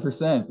than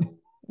 10%.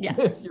 Yeah.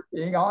 If you're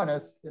being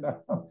honest,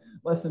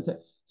 less than 10.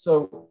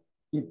 So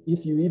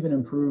if you even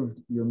improved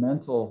your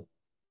mental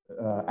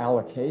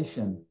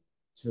allocation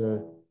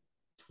to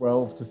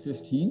 12 to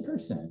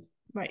 15%,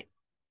 right,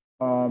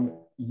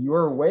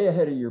 you're way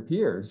ahead of your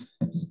peers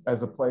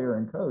as a player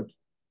and coach,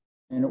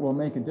 and it will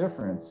make a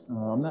difference.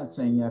 I'm not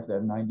saying you have to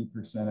have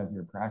 90% of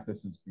your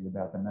practices be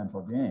about the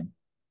mental game,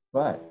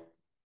 but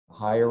the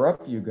higher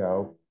up you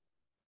go,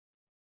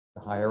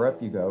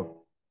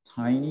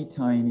 tiny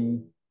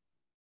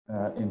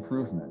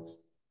improvements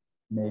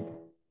make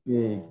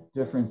big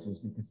differences,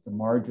 because the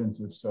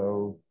margins are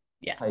so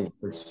tight,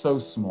 they're so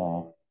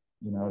small,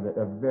 that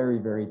a very,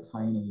 very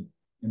tiny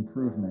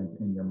improvement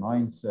in your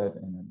mindset,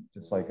 and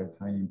just like a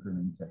tiny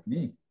improvement in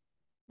technique,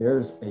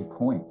 there's a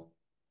point,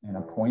 and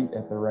a point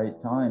at the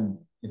right time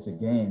is a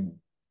game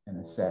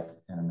and a set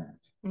and a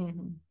match.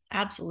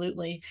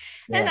 Absolutely.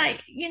 And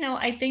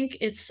I think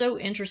it's so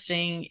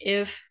interesting,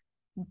 if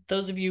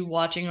those of you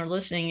watching or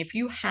listening, if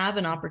you have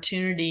an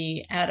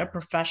opportunity at a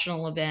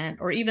professional event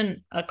or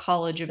even a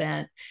college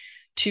event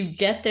to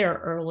get there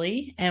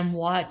early and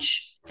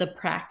watch the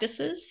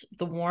practices,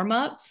 the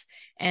warm-ups,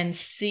 and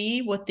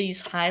see what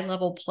these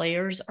high-level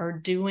players are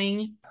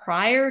doing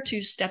prior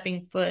to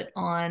stepping foot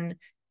on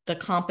the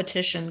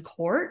competition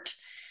court,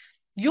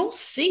 you'll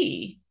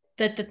see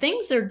that the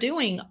things they're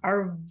doing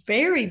are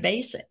very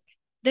basic.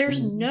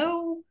 There's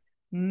no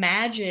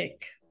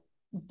magic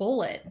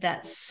bullet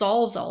that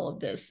solves all of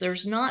this.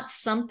 There's not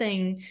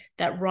something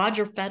that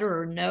Roger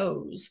Federer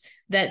knows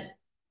that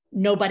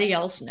nobody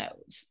else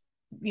knows.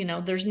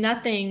 there's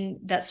nothing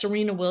that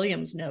Serena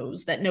Williams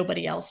knows that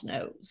nobody else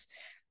knows.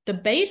 The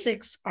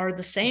basics are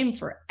the same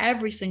for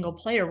every single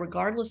player,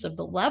 regardless of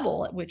the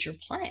level at which you're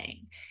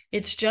playing.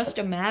 It's just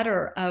a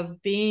matter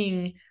of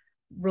being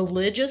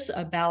religious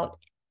about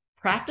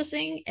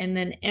practicing and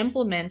then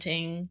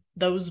implementing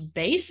those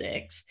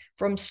basics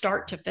from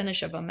start to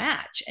finish of a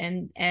match.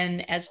 And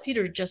as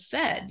Peter just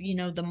said,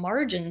 the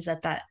margins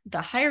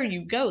the higher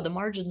you go, the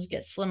margins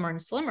get slimmer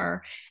and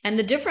slimmer. And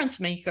the difference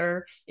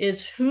maker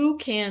is who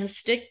can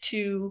stick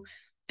to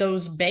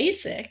those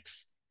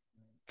basics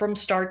from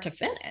start to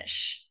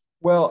finish.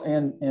 Well,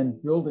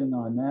 and building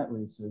on that,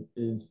 Lisa,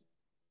 is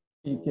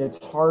it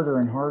gets harder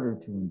and harder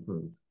to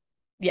improve.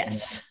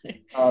 Yes.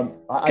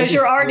 Because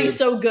you're already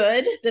so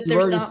good that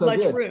there's not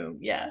much room.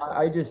 Yeah.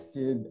 I just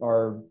did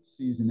our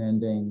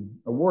season-ending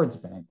awards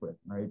banquet,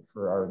 right,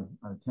 for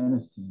our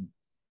tennis team.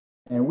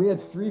 And we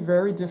had 3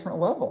 very different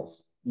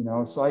levels,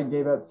 so I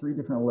gave out 3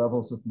 different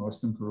levels of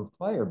most improved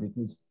player,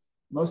 because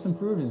most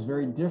improved is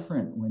very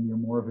different when you're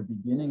more of a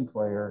beginning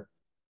player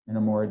and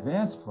a more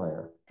advanced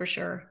player. For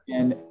sure.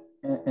 And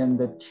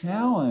the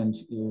challenge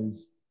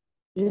is,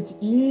 it's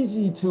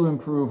easy to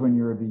improve when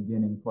you're a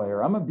beginning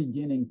player. I'm a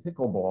beginning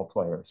pickleball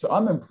player, so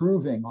I'm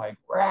improving like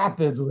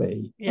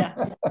rapidly.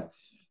 Yeah.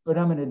 But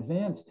I'm an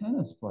advanced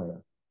tennis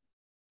player.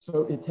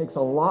 So it takes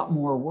a lot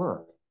more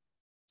work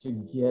to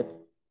get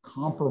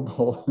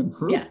comparable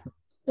improvements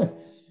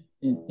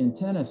in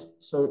tennis.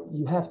 So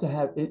you have to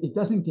have, it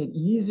doesn't get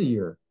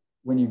easier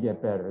when you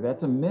get better.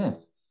 That's a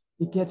myth.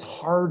 It gets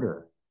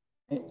harder.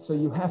 And so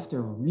you have to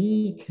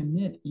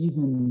recommit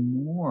even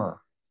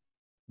more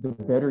the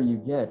better you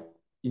get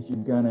if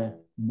you're going to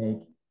make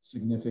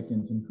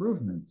significant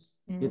improvements.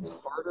 It's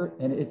harder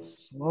and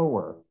it's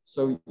slower.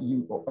 So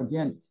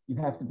you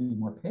have to be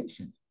more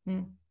patient.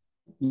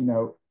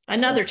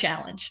 Another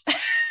challenge.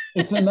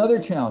 It's another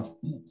challenge.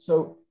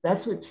 So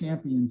that's what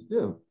champions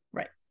do.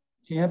 Right.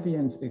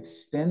 Champions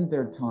extend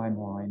their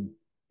timeline.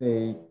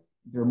 They're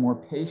more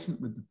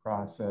patient with the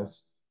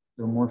process.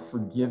 They're more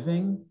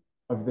forgiving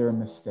of their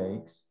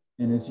mistakes.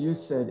 And as you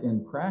said,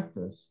 in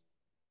practice,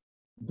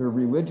 they're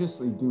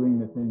religiously doing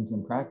the things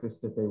in practice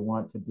that they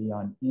want to be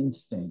on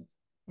instinct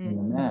in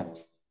the match.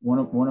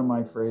 One of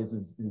my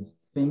phrases is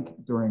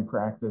think during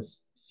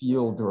practice,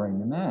 feel during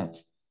the match.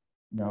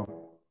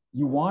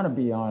 You want to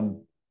be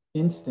on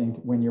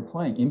instinct when you're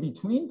playing. In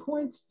between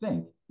points,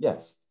 think.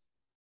 Yes.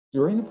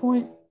 During the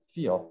point,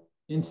 feel.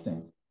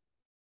 Instinct.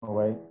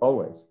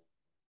 Always.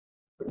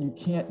 But you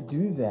can't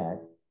do that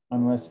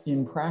unless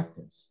in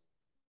practice.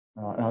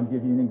 And I'll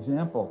give you an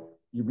example.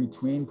 Your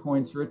between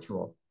points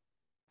ritual.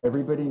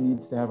 Everybody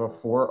needs to have a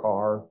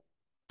 4R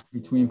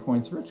between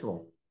points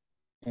ritual.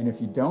 And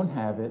if you don't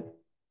have it,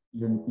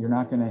 you're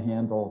not going to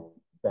handle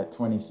that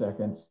 20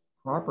 seconds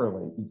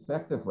properly,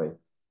 effectively.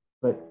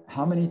 But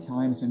how many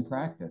times in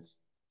practice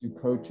do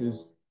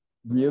coaches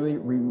really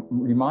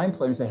remind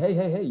players, say,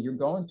 hey, you're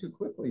going too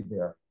quickly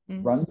there.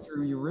 Run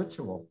through your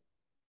ritual.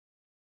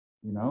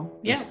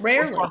 Yeah,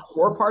 rarely.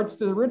 4 parts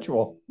to the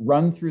ritual.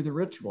 Run through the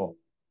ritual.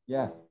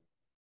 Yeah.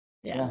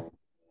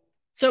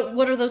 So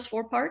what are those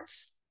 4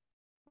 parts?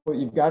 Well,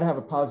 you've got to have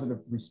a positive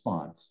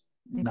response.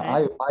 Okay.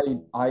 Now,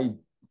 I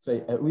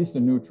say at least a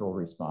neutral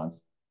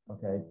response,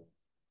 okay?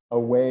 A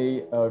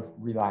way of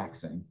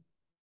relaxing,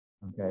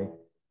 okay?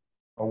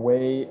 A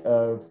way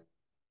of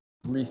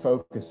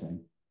refocusing,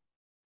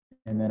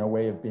 and then a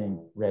way of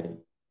being ready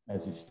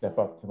as you step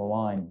up to the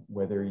line,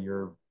 whether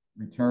you're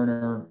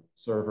returner,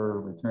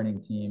 server,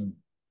 returning team,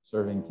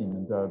 serving team,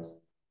 and dubs.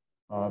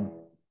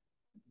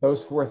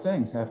 Those 4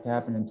 things have to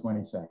happen in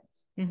 20 seconds.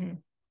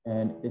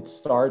 And it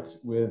starts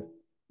with,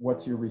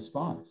 what's your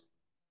response?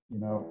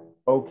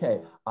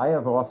 Okay. I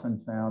have often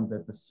found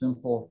that the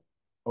simple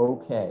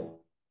okay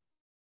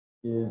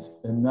is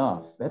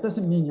enough. That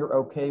doesn't mean you're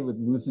okay with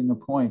losing a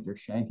point or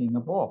shanking a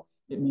ball.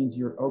 It means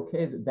you're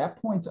okay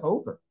that point's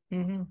over.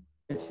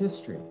 It's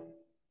history.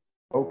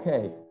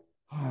 Okay.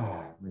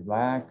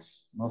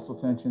 Relax, muscle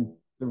tension,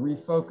 the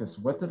refocus.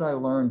 What did I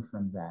learn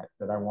from that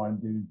I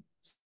want to do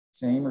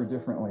same or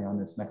differently on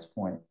this next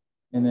point?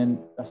 And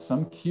then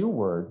some cue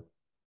word,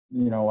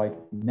 like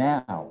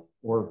now,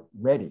 or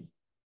ready,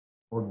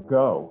 or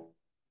go,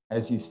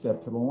 as you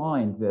step to the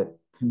line, that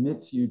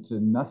commits you to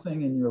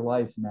nothing in your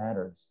life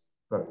matters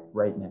but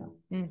right now.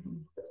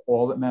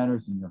 All that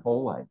matters in your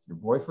whole life. Your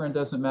boyfriend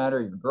doesn't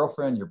matter, your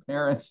girlfriend, your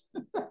parents,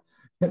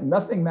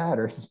 nothing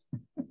matters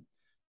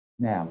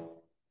now.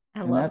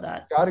 I love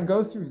that. Got to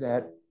go through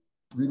that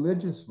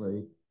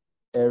religiously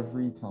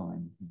every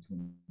time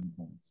between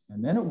points.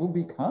 And then it will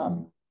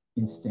become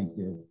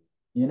instinctive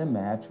in a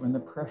match when the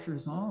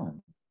pressure's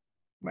on.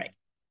 Right.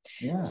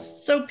 Yeah.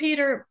 So,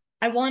 Peter,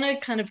 I want to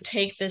kind of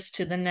take this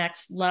to the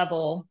next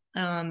level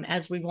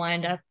as we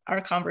wind up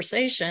our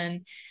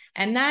conversation.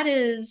 And that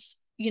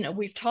is,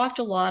 we've talked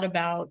a lot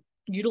about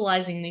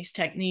utilizing these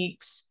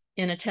techniques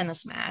in a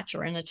tennis match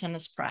or in a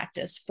tennis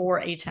practice for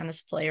a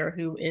tennis player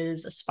who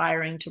is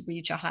aspiring to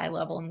reach a high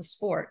level in the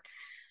sport.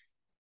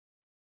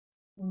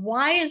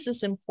 Why is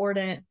this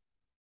important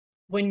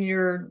when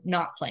you're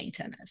not playing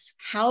tennis?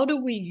 How do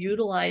we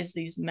utilize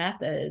these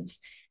methods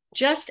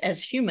just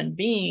as human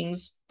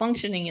beings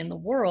functioning in the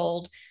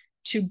world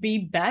to be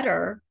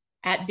better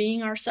at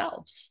being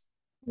ourselves?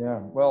 Yeah,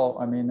 well,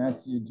 I mean,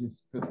 that's, you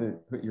just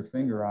put your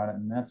finger on it,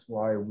 and that's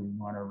why we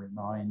want to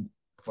remind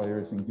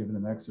players and give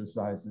them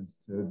exercises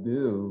to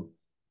do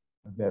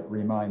that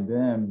remind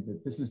them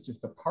that this is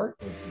just a part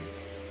of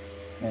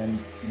you. And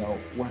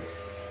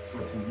what's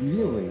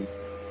really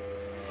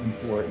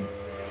important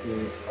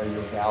are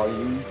your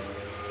values,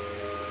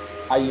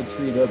 how you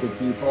treat other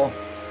people,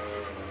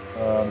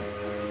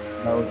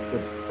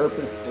 the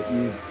purpose that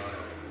you've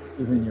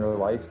given your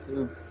life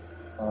to,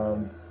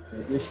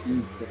 the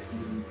issues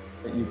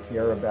that you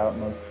care about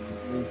most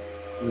deeply,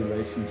 the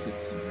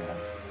relationships you have.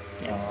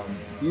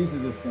 These are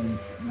the things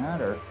that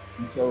matter.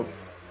 And so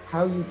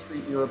how you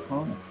treat your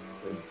opponents,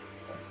 for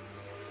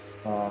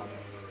example,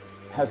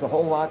 has a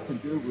whole lot to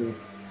do with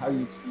how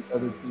you treat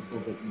other people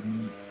that you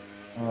meet,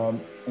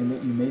 and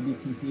that you may be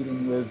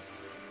competing with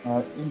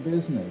in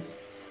business.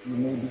 You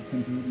may be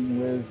competing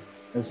with,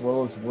 as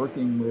well as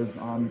working with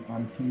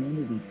on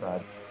community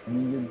projects. I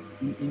mean,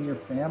 in your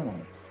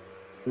family.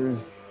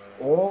 There's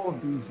all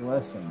of these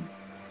lessons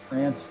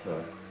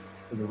transfer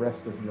to the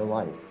rest of your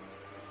life.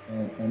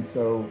 And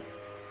so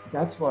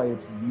that's why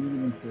it's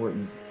really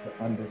important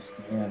to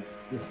understand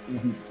this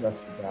isn't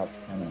just about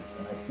tennis.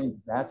 And I think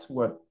that's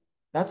what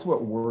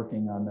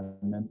working on the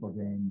mental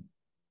game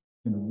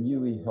can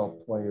really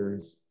help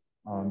players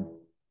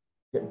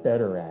get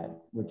better at,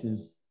 which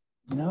is,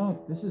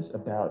 this is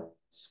about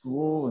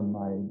school and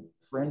my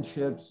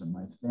friendships and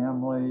my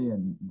family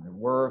and my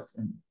work.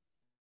 And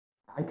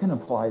I can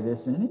apply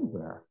this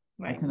anywhere.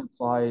 Right. I can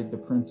apply the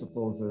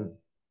principles of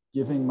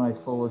giving my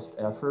fullest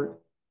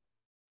effort,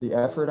 the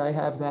effort I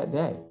have that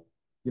day.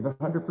 Give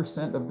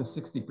 100% of the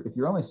 60. If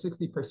you're only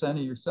 60% of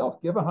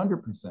yourself, give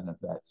 100% of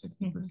that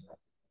 60%,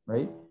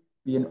 right?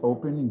 Be an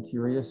open and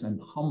curious and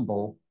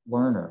humble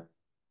learner.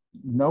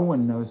 No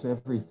one knows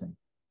everything.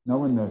 No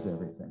one knows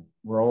everything.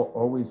 We're all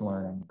always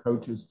learning,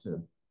 coaches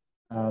too.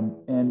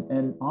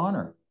 And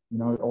honor,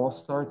 it all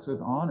starts with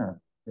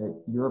honor.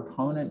 That your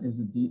opponent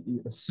is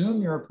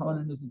assume your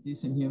opponent is a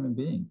decent human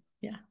being.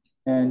 Yeah.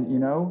 And,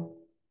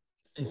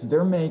 if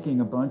they're making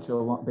a bunch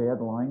of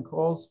bad line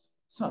calls,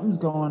 something's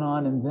going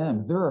on in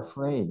them. They're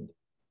afraid.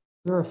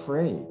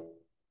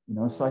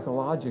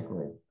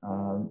 Psychologically.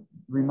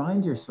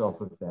 Remind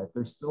yourself of that.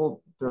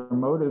 Their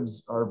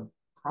motives are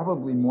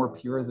probably more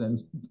pure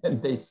than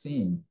they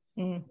seem.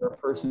 They're a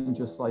person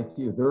just like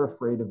you. They're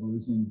afraid of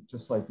losing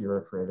just like you're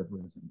afraid of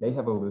losing. They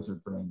have a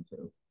lizard brain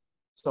too.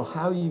 So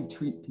how you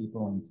treat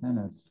people in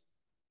tennis,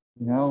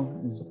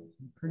 is a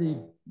pretty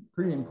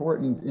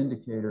important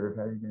indicator of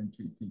how you're going to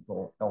treat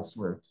people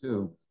elsewhere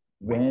too.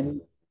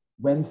 When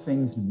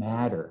things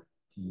matter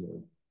to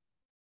you,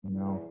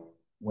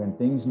 when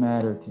things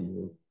matter to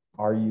you,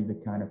 are you the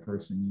kind of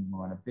person you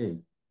want to be,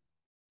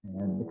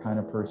 and the kind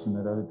of person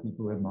that other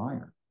people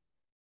admire?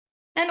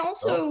 And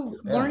also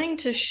learning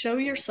to show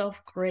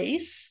yourself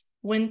grace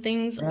when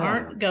things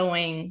aren't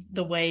going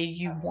the way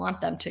you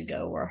want them to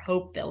go or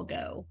hope they'll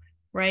go.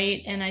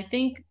 Right. And I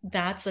think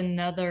that's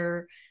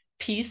another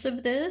piece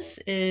of this,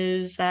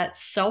 is that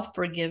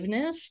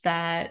self-forgiveness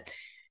that,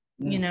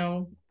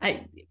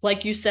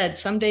 like you said,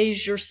 some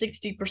days you're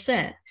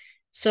 60%.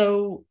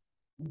 So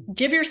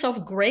give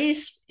yourself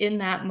grace in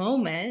that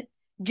moment,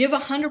 give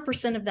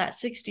 100% of that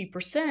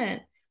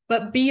 60%,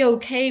 but be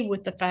okay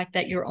with the fact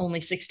that you're only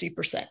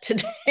 60%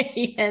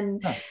 today.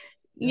 And,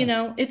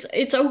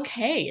 it's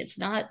okay. It's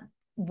not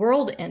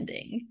world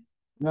ending.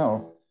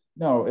 No,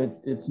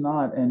 it's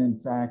not. And in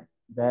fact,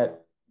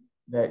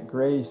 that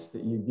grace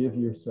that you give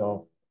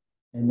yourself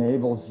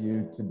enables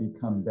you to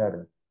become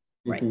better.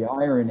 Right. The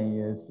irony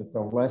is that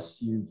the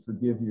less you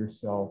forgive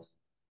yourself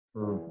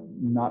for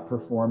not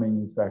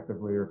performing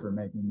effectively or for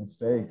making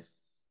mistakes,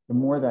 the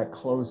more that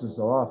closes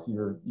off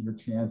your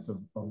chance of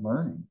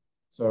learning.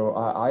 So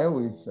I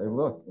always say,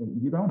 look,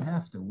 you don't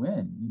have to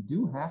win. You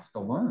do have to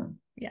learn.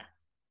 Yeah.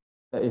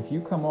 If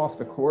you come off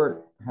the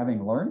court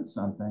having learned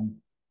something,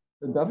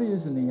 the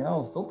W's and the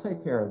L's, they'll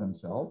take care of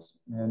themselves.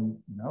 And,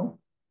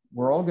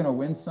 we're all going to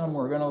win some,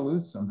 we're going to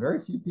lose some. Very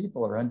few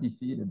people are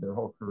undefeated their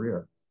whole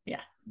career.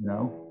 Yeah.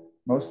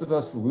 Most of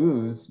us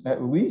lose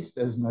at least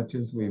as much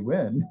as we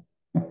win.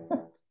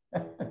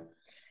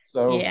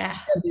 So, yeah.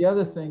 And the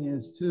other thing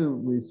is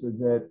too, Lisa,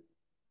 that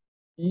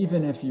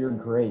even if you're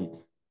great,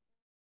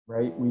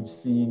 right? We've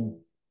seen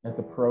at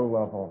the pro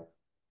level,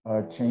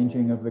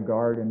 changing of the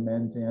guard in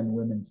men's and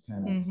women's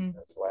tennis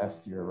this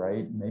last year,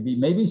 right?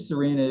 Maybe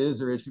Serena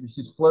is, or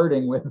she's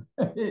flirting with.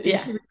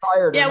 Is she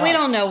retired? Yeah, we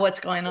don't know what's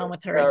going on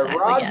with her exactly.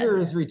 Roger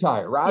is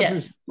retired.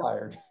 Roger's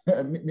retired.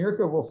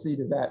 Mirka will see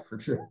to that for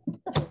sure.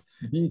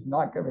 He's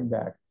not coming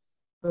back.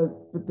 But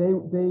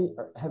they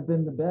have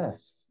been the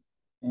best,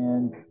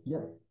 and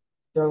yet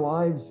their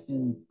lives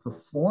in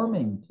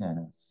performing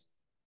tennis,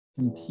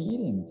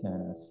 competing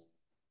tennis,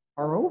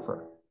 are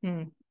over.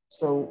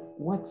 So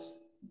what's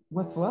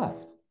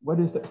left? What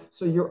is there?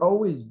 So you're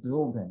always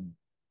building,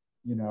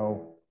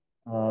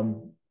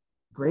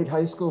 great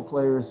high school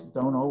players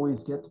don't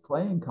always get to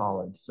play in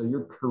college. So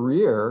your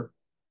career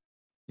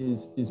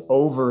is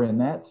over in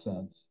that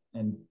sense,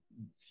 and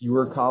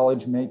fewer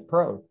college make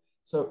pro.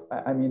 So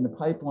I mean, the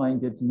pipeline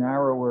gets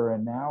narrower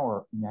and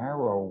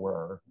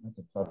narrower. That's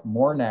a tough,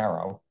 more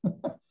narrow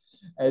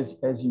as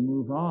you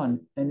move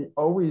on, and it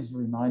always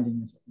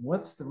reminding us,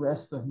 what's the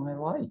rest of my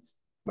life?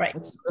 Right.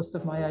 What's the rest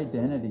of my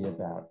identity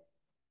about?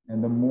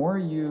 And the more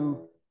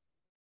you,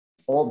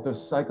 all the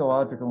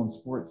psychological and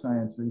sports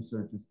science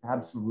research is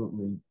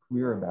absolutely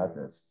clear about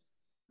this.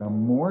 The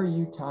more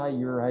you tie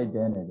your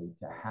identity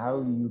to how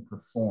you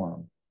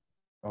perform,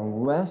 the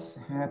less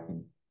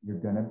happy you're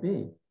going to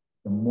be.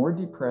 The more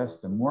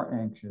depressed, the more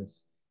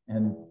anxious,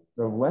 and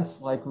the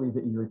less likely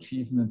that your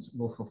achievements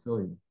will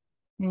fulfill you.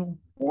 Mm.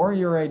 Or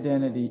your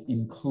identity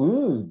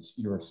includes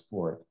your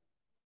sport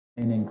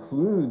and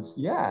includes,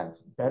 yeah, it's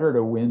better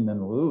to win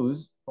than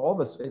lose. All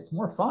this, it's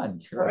more fun,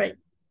 sure. Right.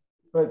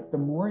 But the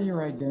more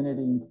your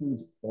identity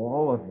includes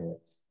all of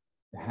it,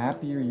 the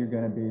happier you're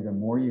going to be, the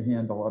more you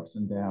handle ups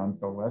and downs,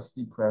 the less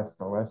depressed,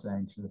 the less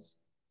anxious,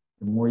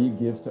 the more you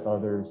give to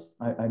others.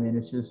 I mean,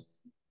 it's just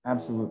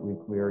absolutely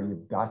clear.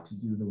 You've got to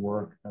do the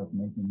work of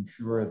making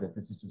sure that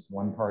this is just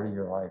one part of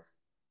your life,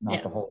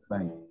 not the whole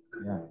thing.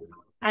 Yeah.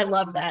 I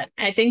love that.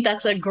 I think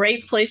that's a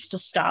great place to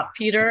stop,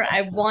 Peter.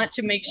 I want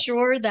to make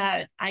sure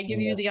that I give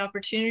you the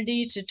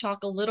opportunity to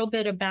talk a little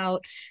bit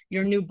about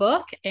your new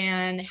book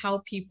and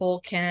how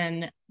people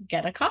can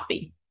get a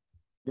copy.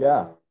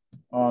 Yeah.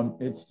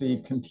 It's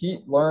the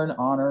Compete, Learn,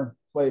 Honor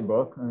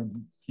Playbook. I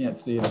can't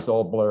see it, it's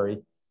all blurry.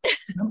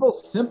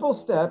 Simple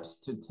steps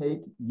to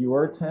take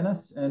your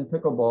tennis and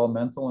pickleball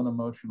mental and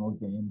emotional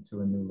game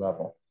to a new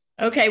level.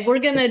 Okay, we're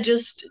gonna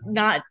just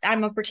not,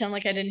 I'm gonna pretend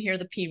like I didn't hear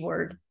the P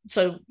word.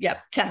 So yeah,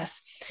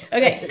 tennis.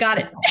 Okay, got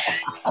it.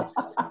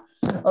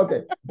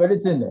 Okay, but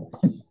it's in there.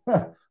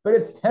 But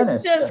it's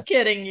tennis. Just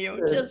kidding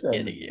you. Just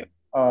kidding you.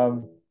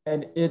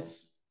 And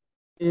it's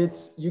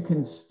you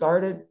can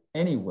start it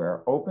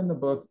anywhere, open the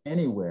book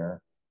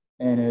anywhere,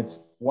 and it's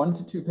 1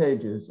 to 2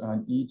 pages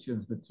on each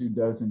of the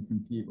 24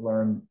 compete,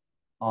 learn,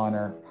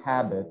 honor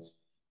habits,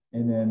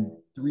 and then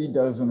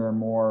 36 or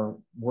more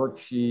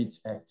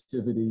worksheets,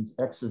 activities,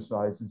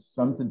 exercises,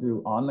 some to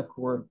do on the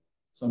court,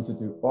 some to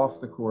do off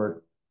the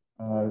court.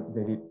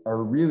 They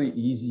are really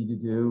easy to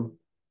do,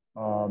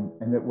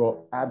 and it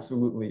will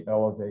absolutely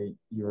elevate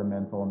your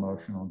mental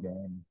emotional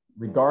game,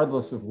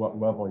 regardless of what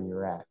level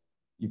you're at.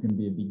 You can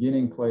be a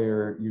beginning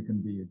player, you can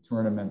be a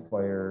tournament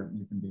player,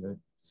 you can be a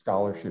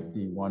scholarship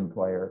D1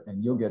 player,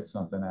 and you'll get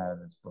something out of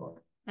this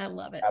book. I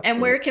love it. Absolutely.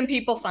 And where can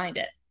people find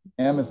it?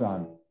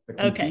 Amazon.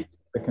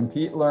 The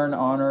Compete, Learn,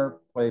 Honor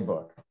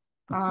Playbook.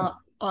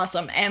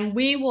 Awesome. And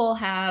we will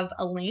have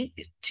a link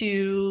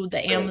to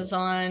the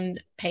Amazon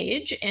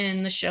page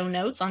in the show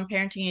notes on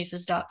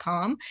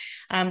ParentingAces.com.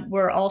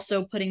 We're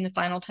also putting the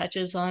final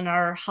touches on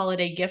our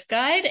holiday gift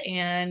guide,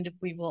 and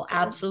we will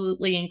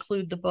absolutely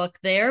include the book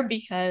there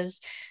because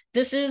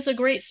this is a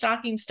great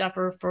stocking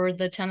stuffer for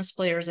the tennis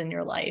players in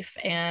your life,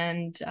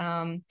 and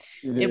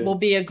it will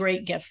be a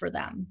great gift for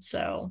them.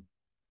 So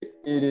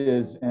it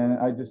is. And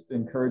I just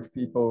encourage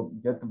people,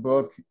 get the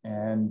book,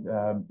 and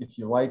if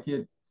you like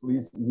it,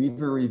 please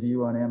leave a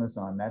review on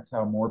Amazon. That's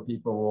how more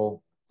people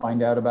will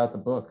find out about the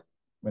book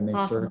when they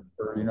search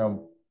for,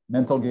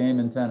 mental game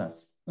and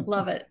tennis.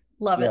 Love it.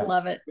 Love it.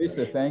 Love it.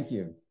 Lisa, thank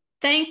you.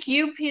 Thank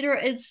you, Peter.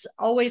 It's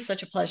always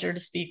such a pleasure to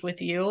speak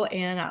with you,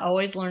 and I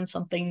always learn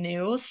something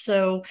new.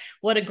 So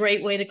what a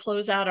great way to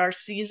close out our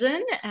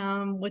season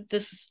with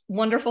this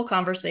wonderful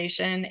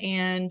conversation.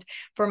 And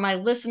for my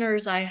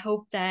listeners, I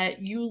hope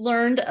that you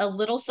learned a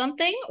little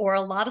something or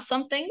a lot of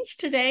somethings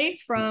today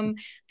from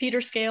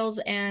Peter Scales,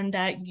 and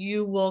that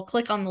you will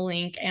click on the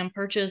link and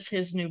purchase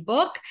his new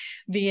book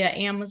via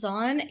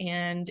Amazon.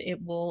 And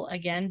it will,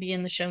 again, be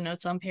in the show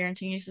notes on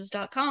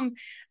ParentingAces.com.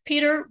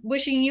 Peter,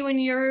 wishing you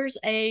and yours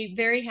a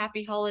very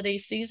happy holiday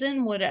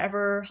season,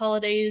 whatever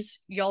holidays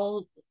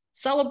y'all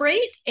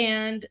celebrate,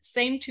 and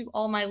same to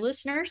all my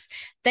listeners.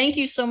 Thank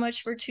you so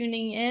much for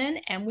tuning in,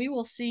 and we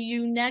will see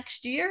you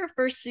next year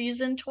for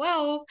season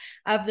 12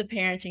 of the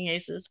Parenting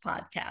Aces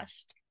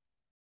podcast.